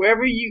there.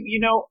 Wherever you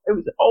know, it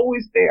was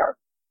always there.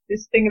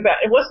 This thing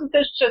about, it wasn't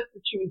just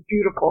that she was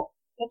beautiful,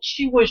 that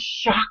she was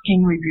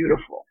shockingly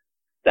beautiful.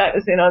 That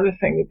is another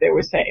thing that they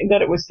were saying,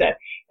 that it was said.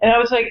 And I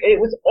was like, it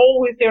was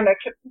always there, and I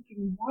kept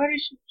thinking, why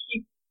does she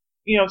keep,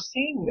 you know,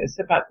 saying this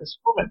about this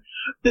woman?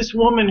 This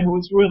woman who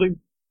was really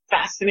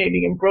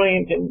fascinating and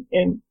brilliant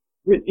and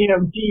you know,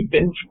 deep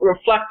and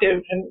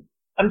reflective, and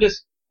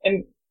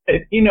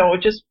you know,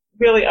 it just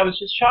really, I was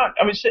just shocked.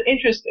 I was just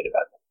interested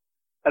about that.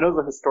 I know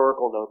the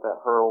historical note that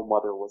her own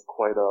mother was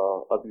quite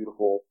a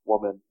beautiful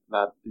woman, and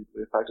that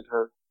deeply affected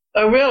her.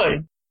 Oh,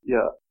 really?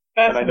 Yeah.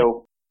 And I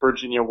know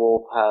Virginia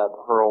Woolf had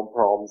her own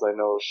problems. I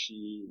know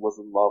she was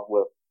in love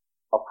with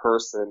a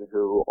person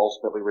who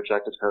ultimately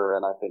rejected her,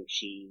 and I think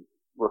she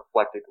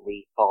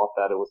reflectively thought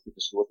that it was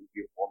because she wasn't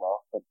beautiful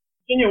enough. And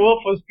Virginia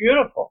Woolf was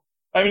beautiful.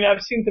 I mean,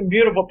 I've seen some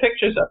beautiful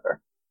pictures of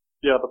her.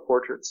 Yeah, the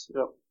portraits.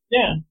 Yeah.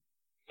 Yeah.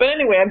 But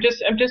anyway, I'm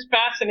just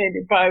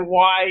fascinated by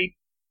why,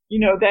 you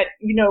know, that,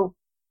 you know,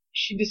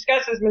 she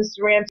discusses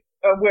Mrs. Ramsay,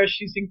 where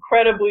she's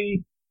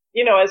incredibly,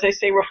 you know, as I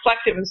say,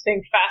 reflective and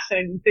saying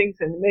fascinating things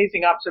and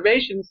amazing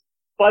observations.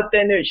 But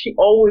then she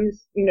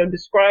always, you know,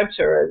 describes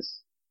her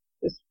as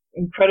this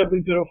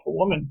incredibly beautiful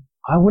woman.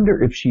 I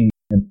wonder if she's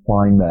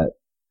implying that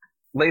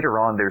later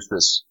on there's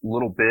this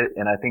little bit,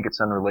 and I think it's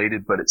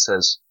unrelated, but it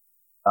says,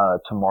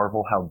 to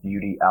marvel how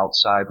beauty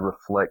outside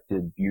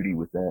reflected beauty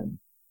within.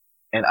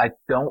 And I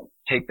don't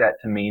take that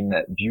to mean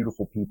that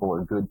beautiful people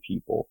are good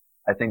people.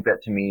 I think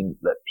that to mean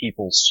that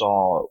people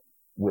saw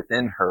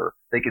within her,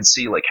 they could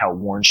see like how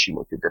worn she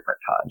looked at different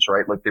times,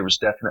 right? Like there was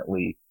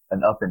definitely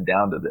an up and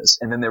down to this.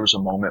 And then there was a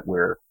moment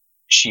where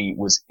she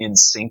was in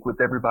sync with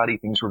everybody,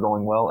 things were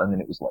going well, and then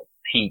it was like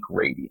peak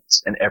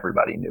radiance and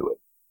everybody knew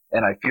it.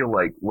 And I feel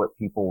like what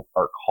people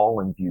are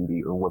calling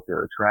beauty or what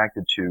they're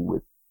attracted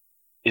to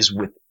is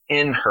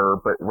within her,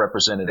 but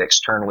represented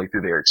externally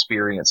through their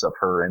experience of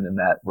her. And then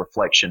that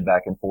reflection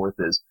back and forth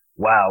is,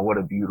 wow, what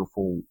a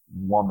beautiful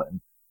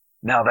woman.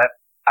 Now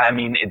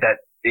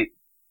it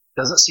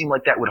doesn't seem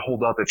like that would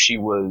hold up if she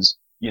was,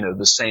 you know,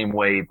 the same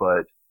way,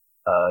 but,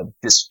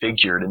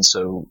 disfigured. And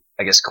so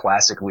I guess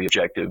classically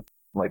objective,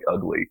 like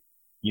ugly,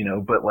 you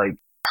know, but like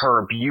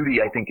her beauty,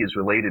 I think, is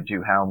related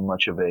to how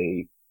much of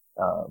a,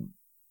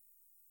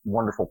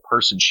 wonderful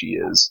person she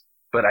is.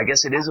 But I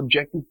guess it is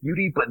objective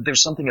beauty, but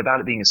there's something about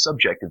it being a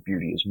subjective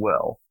beauty as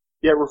well.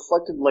 Yeah, it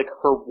reflected like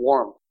her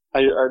warmth.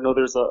 I know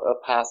there's a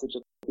passage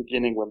at the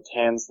beginning when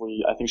Tansley,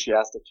 I think she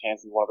asked if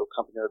Tansley wanted to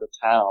accompany her to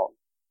town.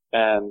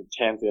 And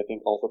Tansley, I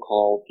think, also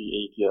called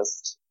the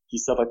atheist. He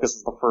said like this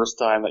is the first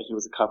time that he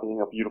was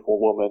accompanying a beautiful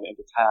woman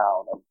into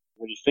town. And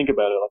when you think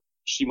about it, like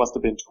she must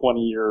have been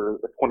 20 or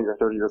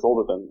 30 years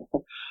older than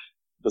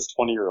this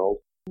 20-year-old.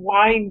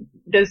 Why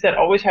does that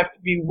always have to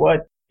be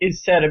what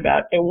is said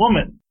about a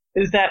woman?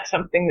 Is that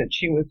something that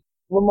she was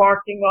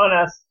remarking on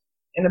us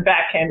in a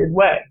backhanded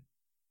way?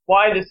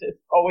 Why does it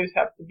always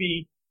have to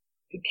be,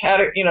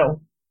 you know,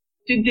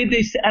 did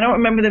they say, I don't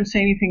remember them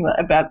saying anything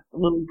about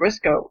little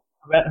Briscoe,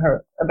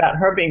 about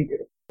her being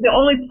beautiful. The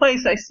only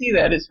place I see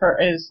that is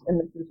in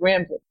Mrs.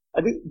 Ramsay.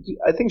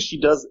 I think she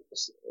does,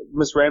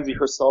 Miss Ramsay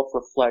herself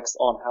reflects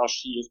on how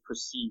she is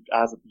perceived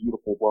as a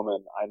beautiful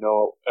woman. I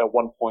know at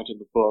one point in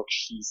the book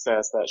she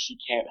says that she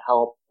can't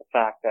help the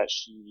fact that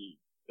she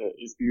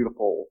is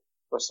beautiful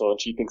or so, and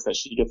she thinks that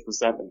she gets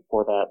resentment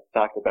for that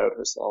fact about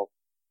herself.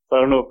 But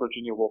I don't know if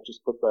Virginia Woolf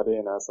just put that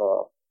in as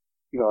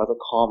a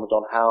comment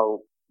on how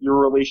your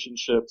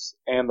relationships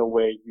and the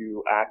way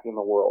you act in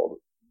the world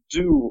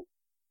do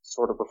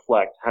sort of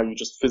reflect how you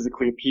just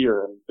physically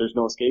appear, and there's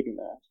no escaping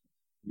that.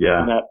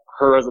 Yeah. And that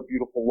her as a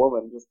beautiful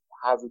woman just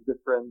has a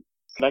different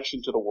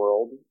connection to the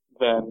world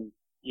than,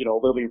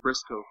 Lily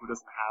Briscoe, who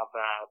doesn't have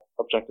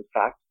that objective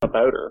fact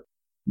about her.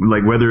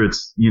 Like whether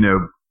it's,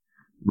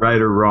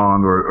 right or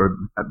wrong or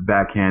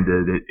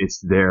backhanded, it's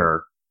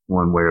there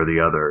one way or the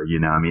other,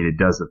 I mean, it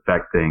does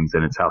affect things,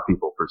 and it's how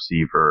people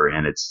perceive her,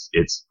 and it's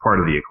part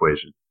of the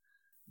equation.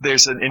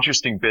 There's an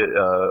interesting bit,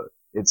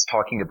 it's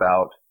talking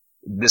about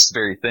this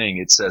very thing.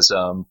 It says,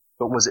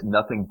 but was it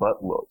nothing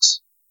but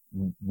looks?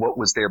 What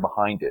was there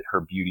behind it?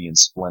 Her beauty and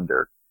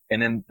splendor.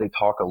 And then they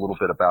talk a little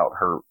bit about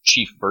her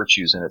chief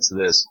virtues, and it's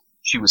this.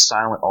 She was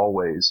silent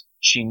always.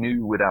 She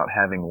knew without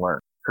having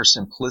learnt. Her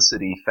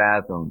simplicity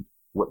fathomed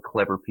what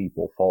clever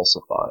people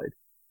falsified.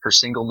 Her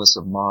singleness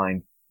of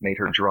mind made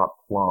her drop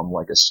plumb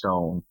like a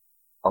stone.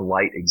 A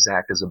light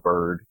exact as a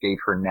bird gave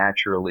her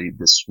naturally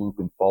the swoop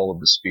and fall of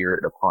the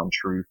spirit upon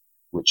truth,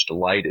 which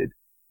delighted,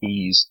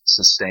 eased,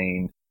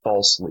 sustained,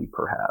 falsely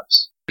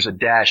perhaps. There's a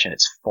dash and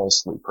it's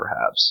falsely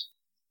perhaps.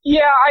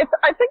 Yeah, I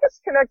think it's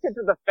connected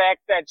to the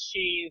fact that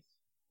she's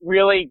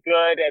really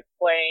good at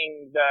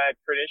playing the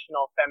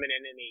traditional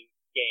femininity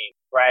game,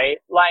 right?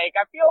 Like,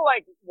 I feel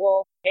like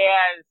Woolf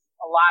has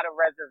a lot of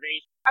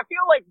reservations. I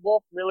feel like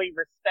Woolf really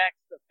respects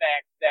the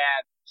fact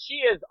that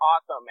she is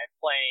awesome at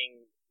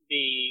playing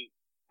the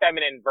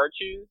feminine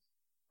virtues,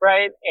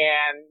 right?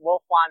 And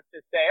Woolf wants to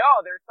say,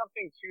 oh, there's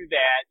something to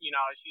that.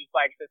 She's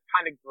like this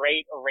kind of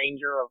great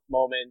arranger of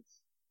moments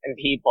and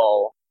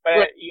people.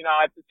 But,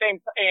 at the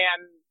same time,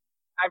 and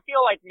I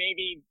feel like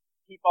maybe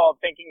people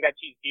thinking that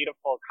she's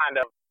beautiful kind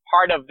of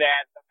part of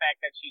that, the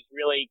fact that she's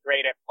really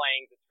great at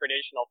playing the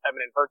traditional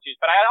feminine virtues.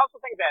 But I also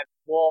think that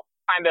Woolf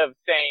kind of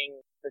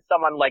saying to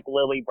someone like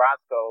Lily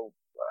Briscoe,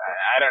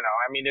 I don't know.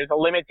 I mean, there's a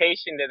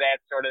limitation to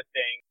that sort of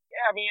thing.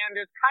 Yeah, I mean, and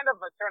there's kind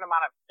of a certain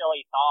amount of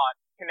silly thought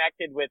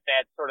connected with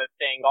that sort of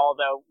thing. All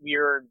the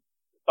weird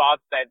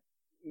thoughts that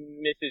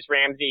Mrs.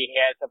 Ramsay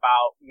has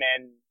about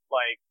men,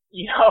 like,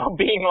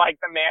 being like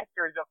the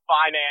masters of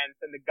finance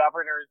and the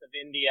governors of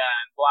India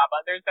and blah,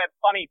 blah. There's that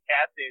funny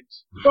passage.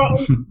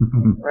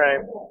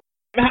 Right.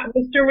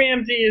 Mr.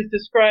 Ramsay is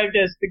described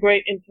as the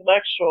great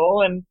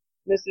intellectual, and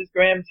Mrs.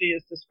 Ramsay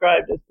is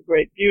described as the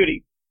great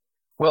beauty.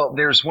 Well,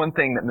 there's one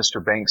thing that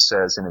Mr. Banks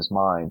says in his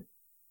mind.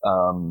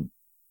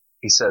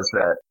 He says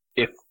that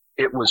if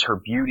it was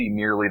her beauty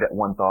merely that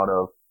one thought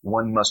of,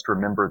 one must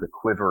remember the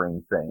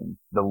quivering thing,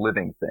 the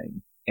living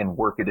thing, and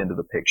work it into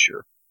the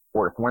picture.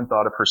 Or if one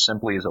thought of her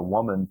simply as a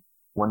woman,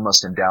 one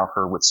must endow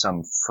her with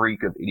some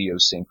freak of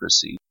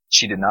idiosyncrasy.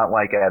 She did not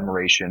like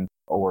admiration,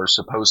 or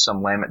suppose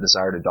some lament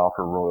desired to doff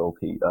her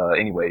royalty.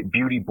 Anyway,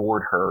 beauty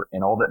bored her,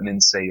 and all that men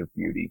say of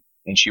beauty,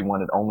 and she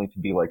wanted only to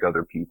be like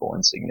other people,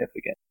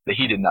 insignificant. That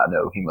he did not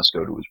know he must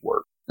go to his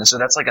work. And so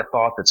that's like a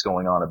thought that's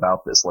going on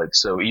about this. Like,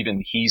 so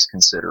even he's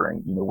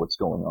considering, what's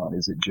going on.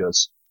 Is it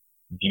just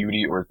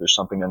beauty, or is there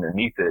something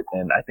underneath it?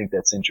 And I think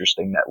that's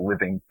interesting, that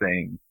living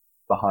thing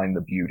behind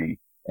the beauty.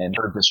 And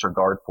her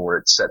disregard for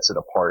it sets it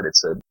apart.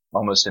 It's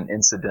almost an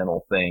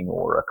incidental thing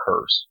or a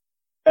curse.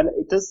 And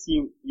it does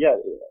seem,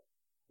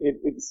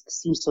 it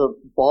seems to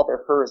bother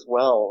her as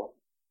well.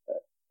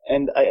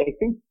 And I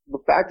think the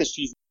fact that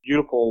she's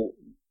beautiful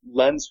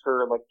lends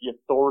her like the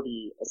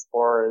authority as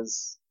far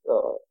as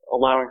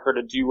allowing her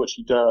to do what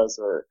she does,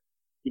 or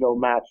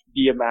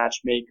be a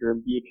matchmaker,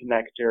 be a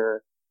connector,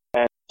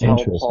 and tell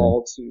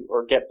Paul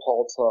or get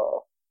Paul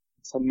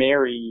to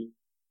marry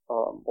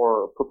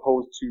or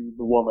propose to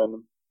the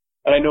woman.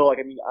 And I know,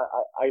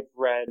 I've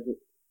read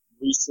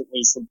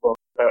recently some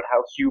books about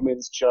how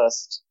humans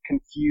just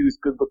confuse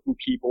good-looking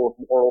people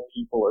with moral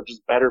people or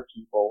just better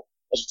people.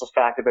 It's just a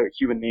fact about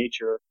human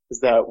nature,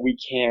 is that we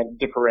can't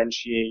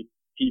differentiate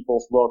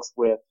people's looks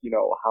with,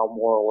 how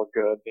moral or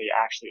good they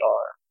actually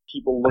are.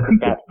 People look at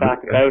that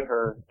fact about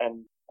her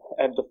and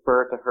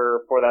defer to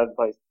her for that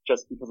advice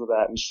just because of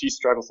that. And she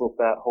struggles with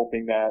that,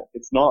 hoping that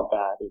it's not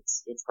that.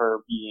 It's her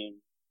being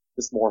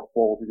this more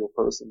full, real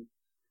person.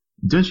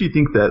 Don't you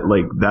think that,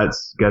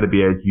 that's got to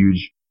be a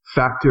huge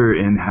factor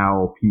in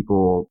how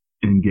people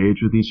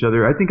engage with each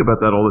other? I think about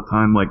that all the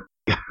time.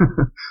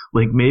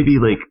 Maybe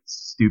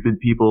stupid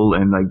people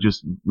and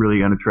just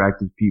really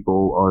unattractive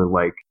people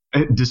are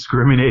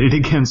discriminated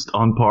against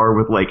on par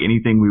with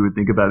anything we would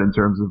think about in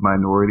terms of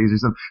minorities or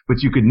something.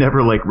 But you could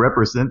never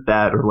represent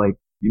that or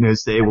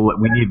say, well,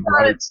 we need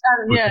rights.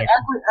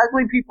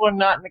 Ugly people are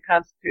not in the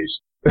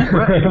Constitution.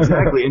 Right,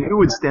 exactly. And who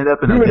would stand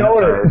up and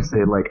identify and say,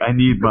 I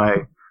need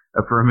my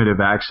affirmative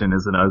action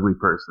as an ugly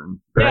person?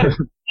 Right?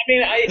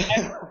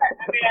 Yeah.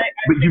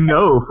 But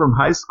from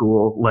high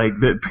school,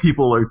 that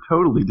people are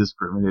totally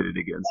discriminated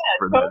against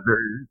for that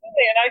very reason.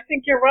 And I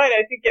think you're right.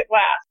 I think it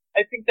lasts.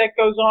 I think that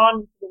goes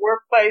on in the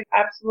workplace.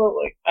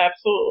 Absolutely.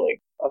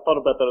 Absolutely. I thought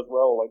about that as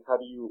well. How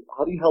do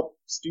you help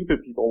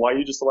stupid people? Why are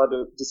you just allowed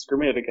to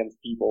discriminate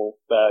against people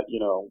that,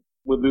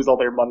 would lose all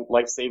their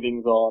life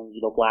savings on,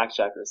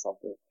 blackjack or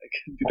something.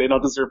 Like, do they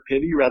not deserve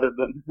pity rather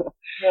than?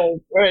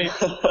 Right.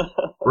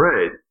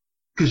 Right.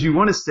 Because you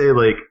want to say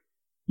like,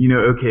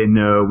 okay,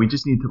 no, we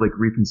just need to like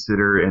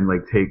reconsider and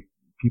like take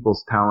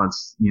people's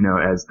talents,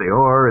 as they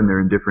are, and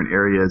they're in different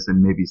areas,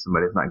 and maybe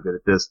somebody's not good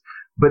at this.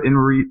 But in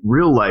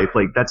real life,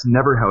 like that's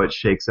never how it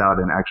shakes out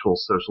in actual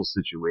social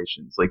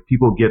situations. Like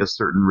people get a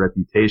certain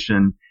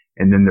reputation,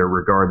 and then they're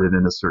regarded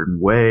in a certain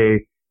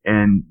way,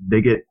 and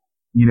they get,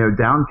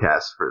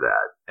 downcast for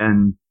that.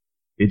 And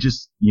it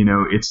just,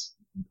 it's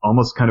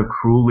almost kind of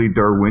cruelly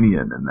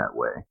Darwinian in that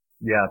way.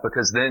 Yeah,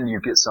 because then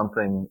you get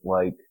something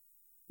like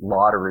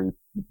lottery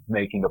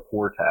making a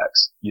poor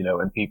tax,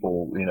 and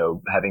people,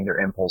 having their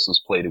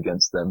impulses played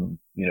against them,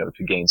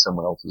 to gain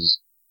someone else's,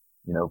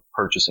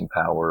 purchasing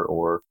power.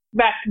 Or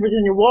back to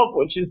Virginia Woolf,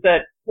 which is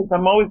that, because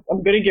I'm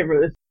going to give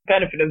her this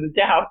benefit of the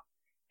doubt,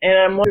 and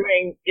I'm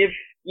wondering if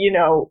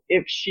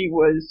she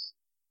was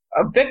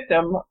a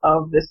victim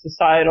of this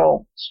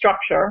societal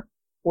structure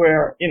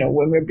where,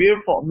 women are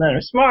beautiful and men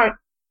are smart,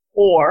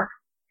 or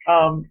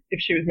if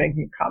she was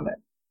making a comment.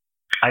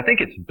 I think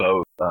it's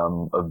both,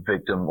 a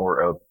victim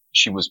or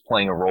she was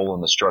playing a role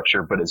in the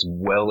structure, but as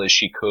well as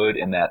she could,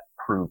 and that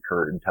proved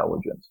her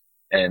intelligence.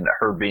 And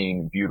her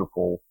being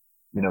beautiful,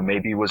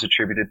 maybe was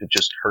attributed to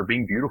just her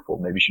being beautiful.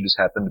 Maybe she just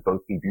happened to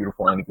both be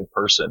beautiful and a good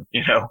person,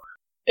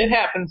 It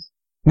happens.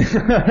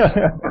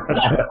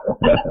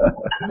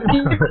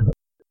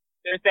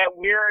 There's that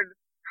weird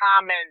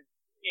comment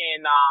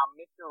in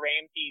Mr.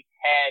 Ramsey's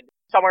head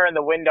somewhere in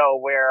the window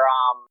where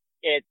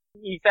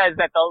he says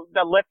that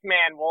the lift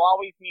man will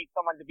always need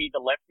someone to be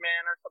the lift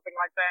man or something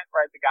like that,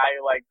 right? The guy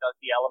who like does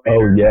the elevator.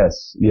 Oh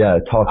yes,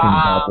 yeah, talking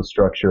about the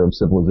structure of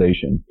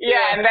civilization.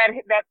 Yeah, and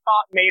that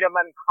thought made him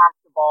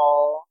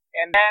uncomfortable.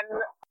 And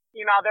then,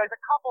 there's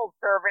a couple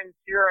servants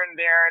here and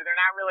there. They're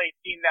not really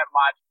seen that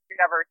much. You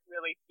never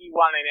really see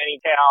one in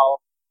any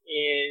tale.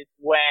 Is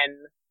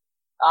when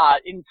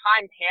in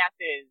time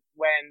passes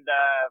when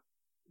the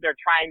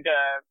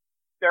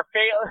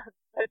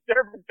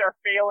servants are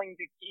failing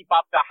to keep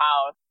up the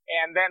house,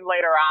 and then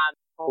later on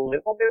a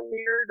little bit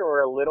weird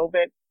or a little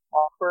bit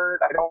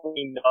awkward. I don't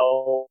really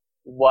know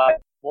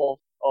what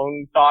Woolf's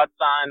own thoughts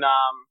on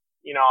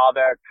all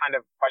the kind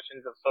of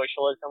questions of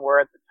socialism were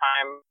at the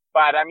time,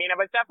 but I mean it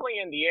was definitely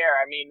in the air.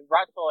 I mean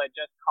Russell had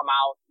just come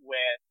out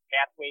with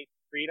Pathways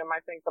to Freedom,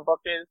 I think the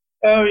book is.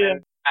 Oh yeah.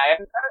 I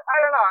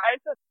don't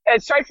know.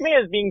 It strikes me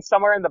as being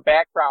somewhere in the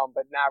background,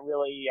 but not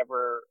really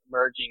ever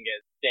emerging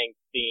as a distinct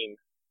theme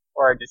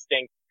or a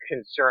distinct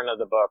concern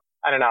of the book.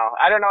 I don't know.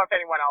 I don't know if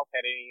anyone else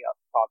had any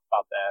thoughts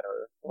about that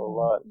or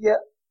what. Yeah,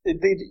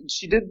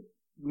 she did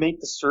make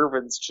the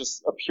servants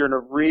just appear in a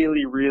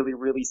really, really,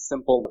 really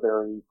simple,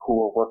 very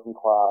poor working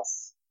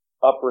class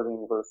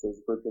upbringing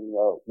versus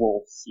Virginia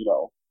Woolf's,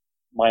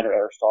 minor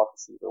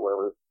aristocracy or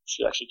wherever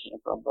she actually came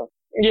from. But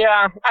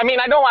yeah, I mean,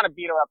 I don't want to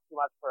beat her up too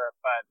much for it,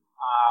 but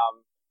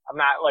I'm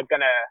not like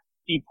gonna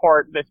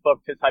deport this book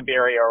to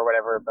Siberia or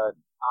whatever. But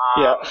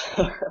yeah,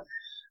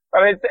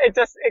 but it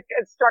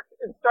struck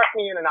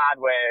me in an odd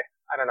way.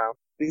 I don't know.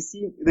 They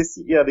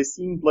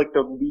seemed like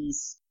the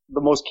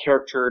most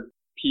charactered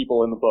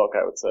people in the book,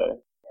 I would say.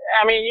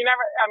 I mean, you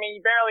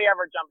barely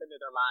ever jump into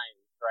their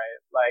minds, right?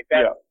 Like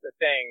that's the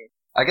thing.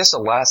 I guess the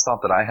last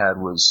thought that I had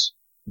was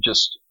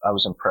just, I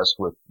was impressed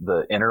with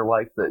the inner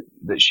life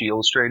that she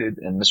illustrated,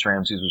 and Miss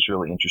Ramsey's was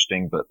really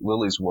interesting, but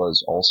Lily's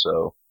was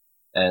also.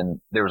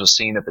 And there was a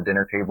scene at the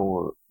dinner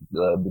table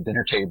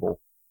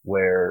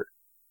where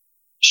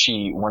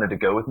she wanted to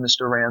go with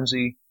Mr.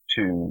 Ramsey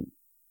to,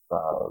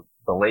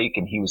 the lake,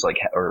 and he was like,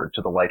 or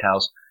to the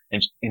lighthouse,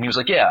 and he was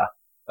like, yeah,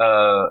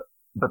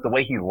 but the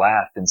way he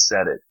laughed and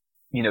said it,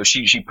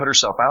 she put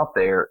herself out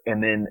there,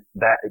 and then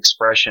that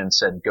expression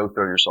said, go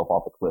throw yourself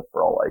off a cliff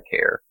for all I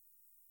care.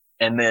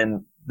 And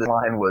then the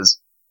line was,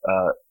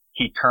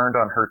 he turned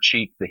on her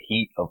cheek the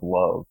heat of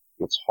love,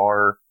 its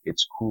horror,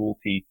 its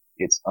cruelty,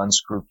 its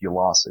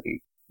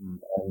unscrupulosity.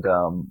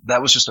 And,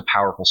 that was just a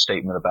powerful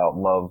statement about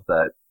love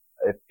that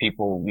if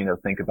people,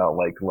 think about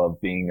like love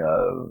being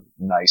a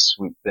nice,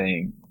 sweet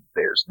thing,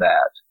 there's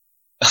that.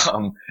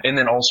 And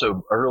then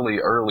also early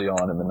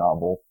on in the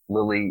novel,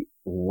 Lily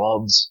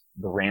loves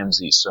the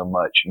Ramseys so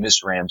much,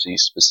 Miss Ramsey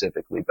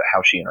specifically, but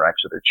how she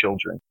interacts with her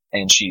children.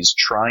 And she's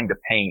trying to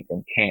paint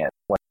and can't,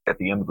 like at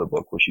the end of the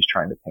book where she's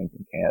trying to paint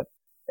and can't.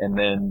 And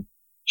then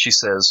she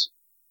says,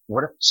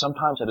 what if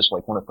sometimes I just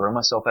like want to throw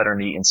myself at her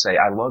knee and say,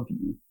 I love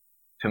you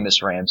to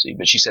Miss Ramsey.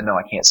 But she said, no,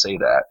 I can't say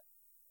that.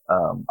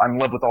 I'm in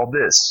love with all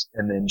this.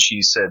 And then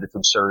she said, it's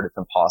absurd. It's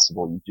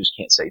impossible. You just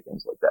can't say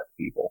things like that to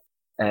people.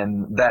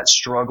 And that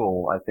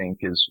struggle, I think,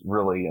 is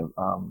really,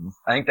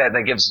 I think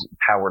that gives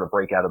power to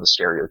break out of the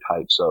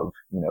stereotypes of,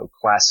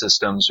 class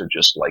systems or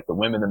just like the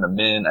women and the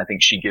men. I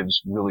think she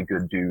gives really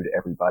good due to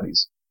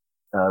everybody's,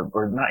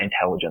 or not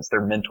intelligence,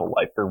 their mental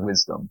life, their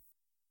wisdom.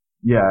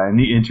 Yeah, and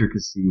the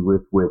intricacy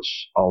with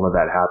which all of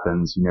that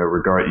happens,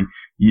 regarding,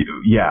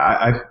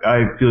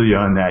 I feel you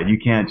on that. You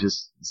can't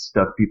just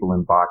stuff people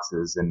in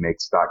boxes and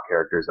make stock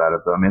characters out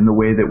of them in the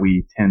way that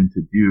we tend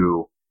to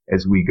do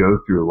as we go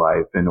through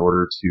life in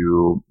order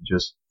to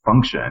just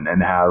function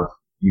and have,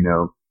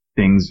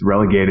 things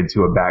relegated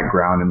to a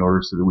background in order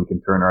so that we can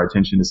turn our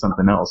attention to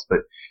something else. But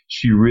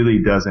she really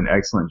does an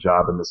excellent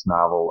job in this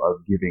novel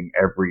of giving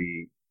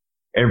every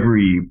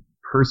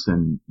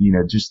person,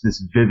 just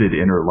this vivid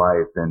inner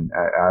life. And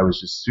I was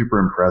just super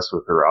impressed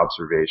with her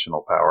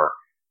observational power.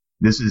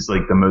 This is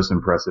like the most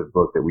impressive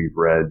book that we've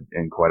read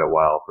in quite a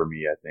while for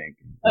me, I think.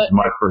 This is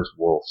my first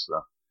Woolf,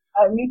 so.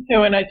 Me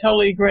too, and I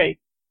totally agree.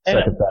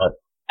 Second thought.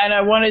 And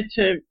I wanted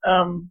to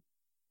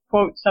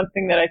quote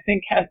something that I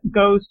think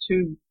goes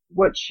to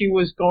what she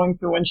was going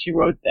through when she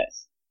wrote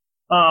this.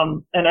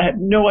 And I have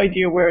no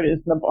idea where it is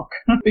in the book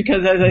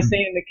because, as I say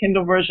in the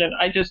Kindle version,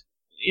 I just,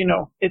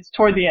 it's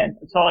toward the end.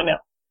 That's all I know.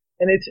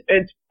 And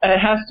it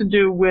has to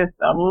do with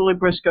Lily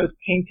Briscoe's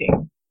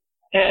painting.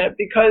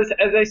 Because,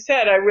 as I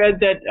said, I read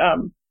that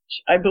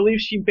I believe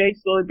she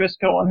based Lily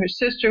Briscoe on her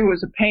sister, who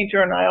was a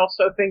painter, and I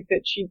also think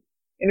that she,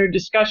 in her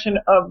discussion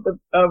of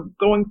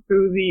going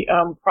through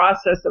the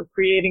process of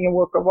creating a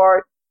work of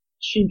art,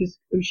 she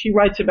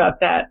writes about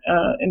that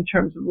in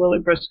terms of Lily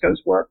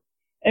Briscoe's work.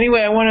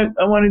 Anyway, I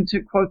wanted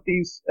to quote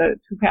these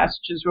two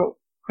passages real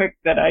quick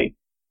that I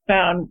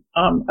found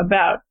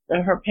about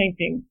her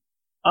painting.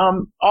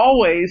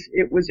 Always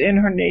it was in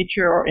her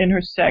nature or in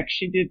her sex,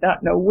 she did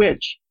not know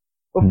which.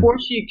 Before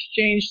she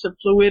exchanged the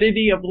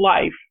fluidity of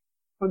life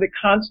for the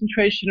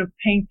concentration of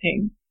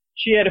painting,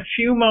 she had a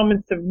few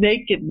moments of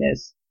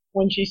nakedness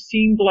when she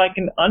seemed like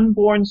an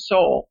unborn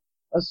soul,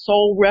 a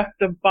soul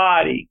reft of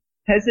body,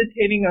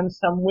 hesitating on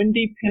some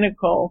windy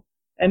pinnacle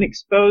and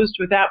exposed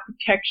without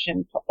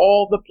protection to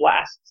all the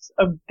blasts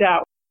of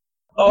doubt.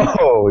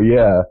 Oh,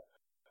 yeah.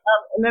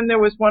 And then there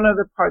was one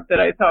other part that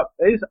I thought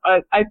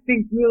I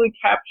think really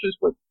captures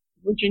what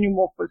Virginia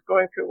Woolf was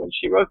going through when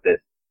she wrote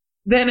this.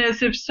 Then,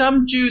 as if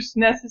some juice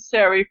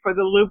necessary for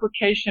the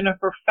lubrication of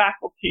her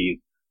faculties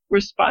were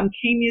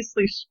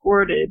spontaneously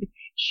squirted,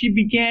 she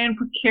began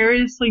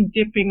precariously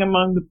dipping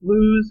among the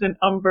blues and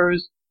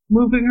umbers,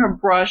 moving her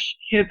brush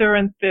hither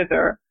and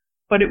thither,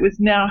 but it was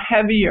now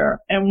heavier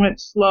and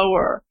went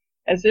slower,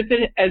 as if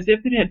it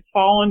had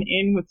fallen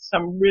in with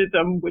some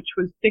rhythm which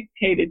was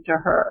dictated to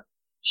her.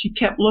 She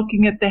kept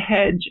looking at the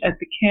hedge, at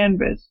the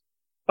canvas,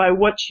 by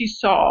what she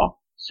saw,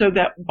 so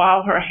that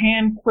while her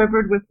hand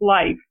quivered with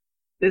life,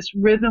 this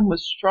rhythm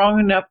was strong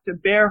enough to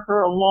bear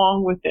her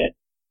along with it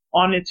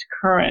on its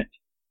current.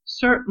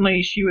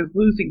 Certainly she was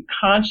losing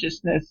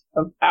consciousness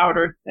of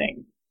outer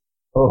things.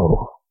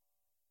 Oh.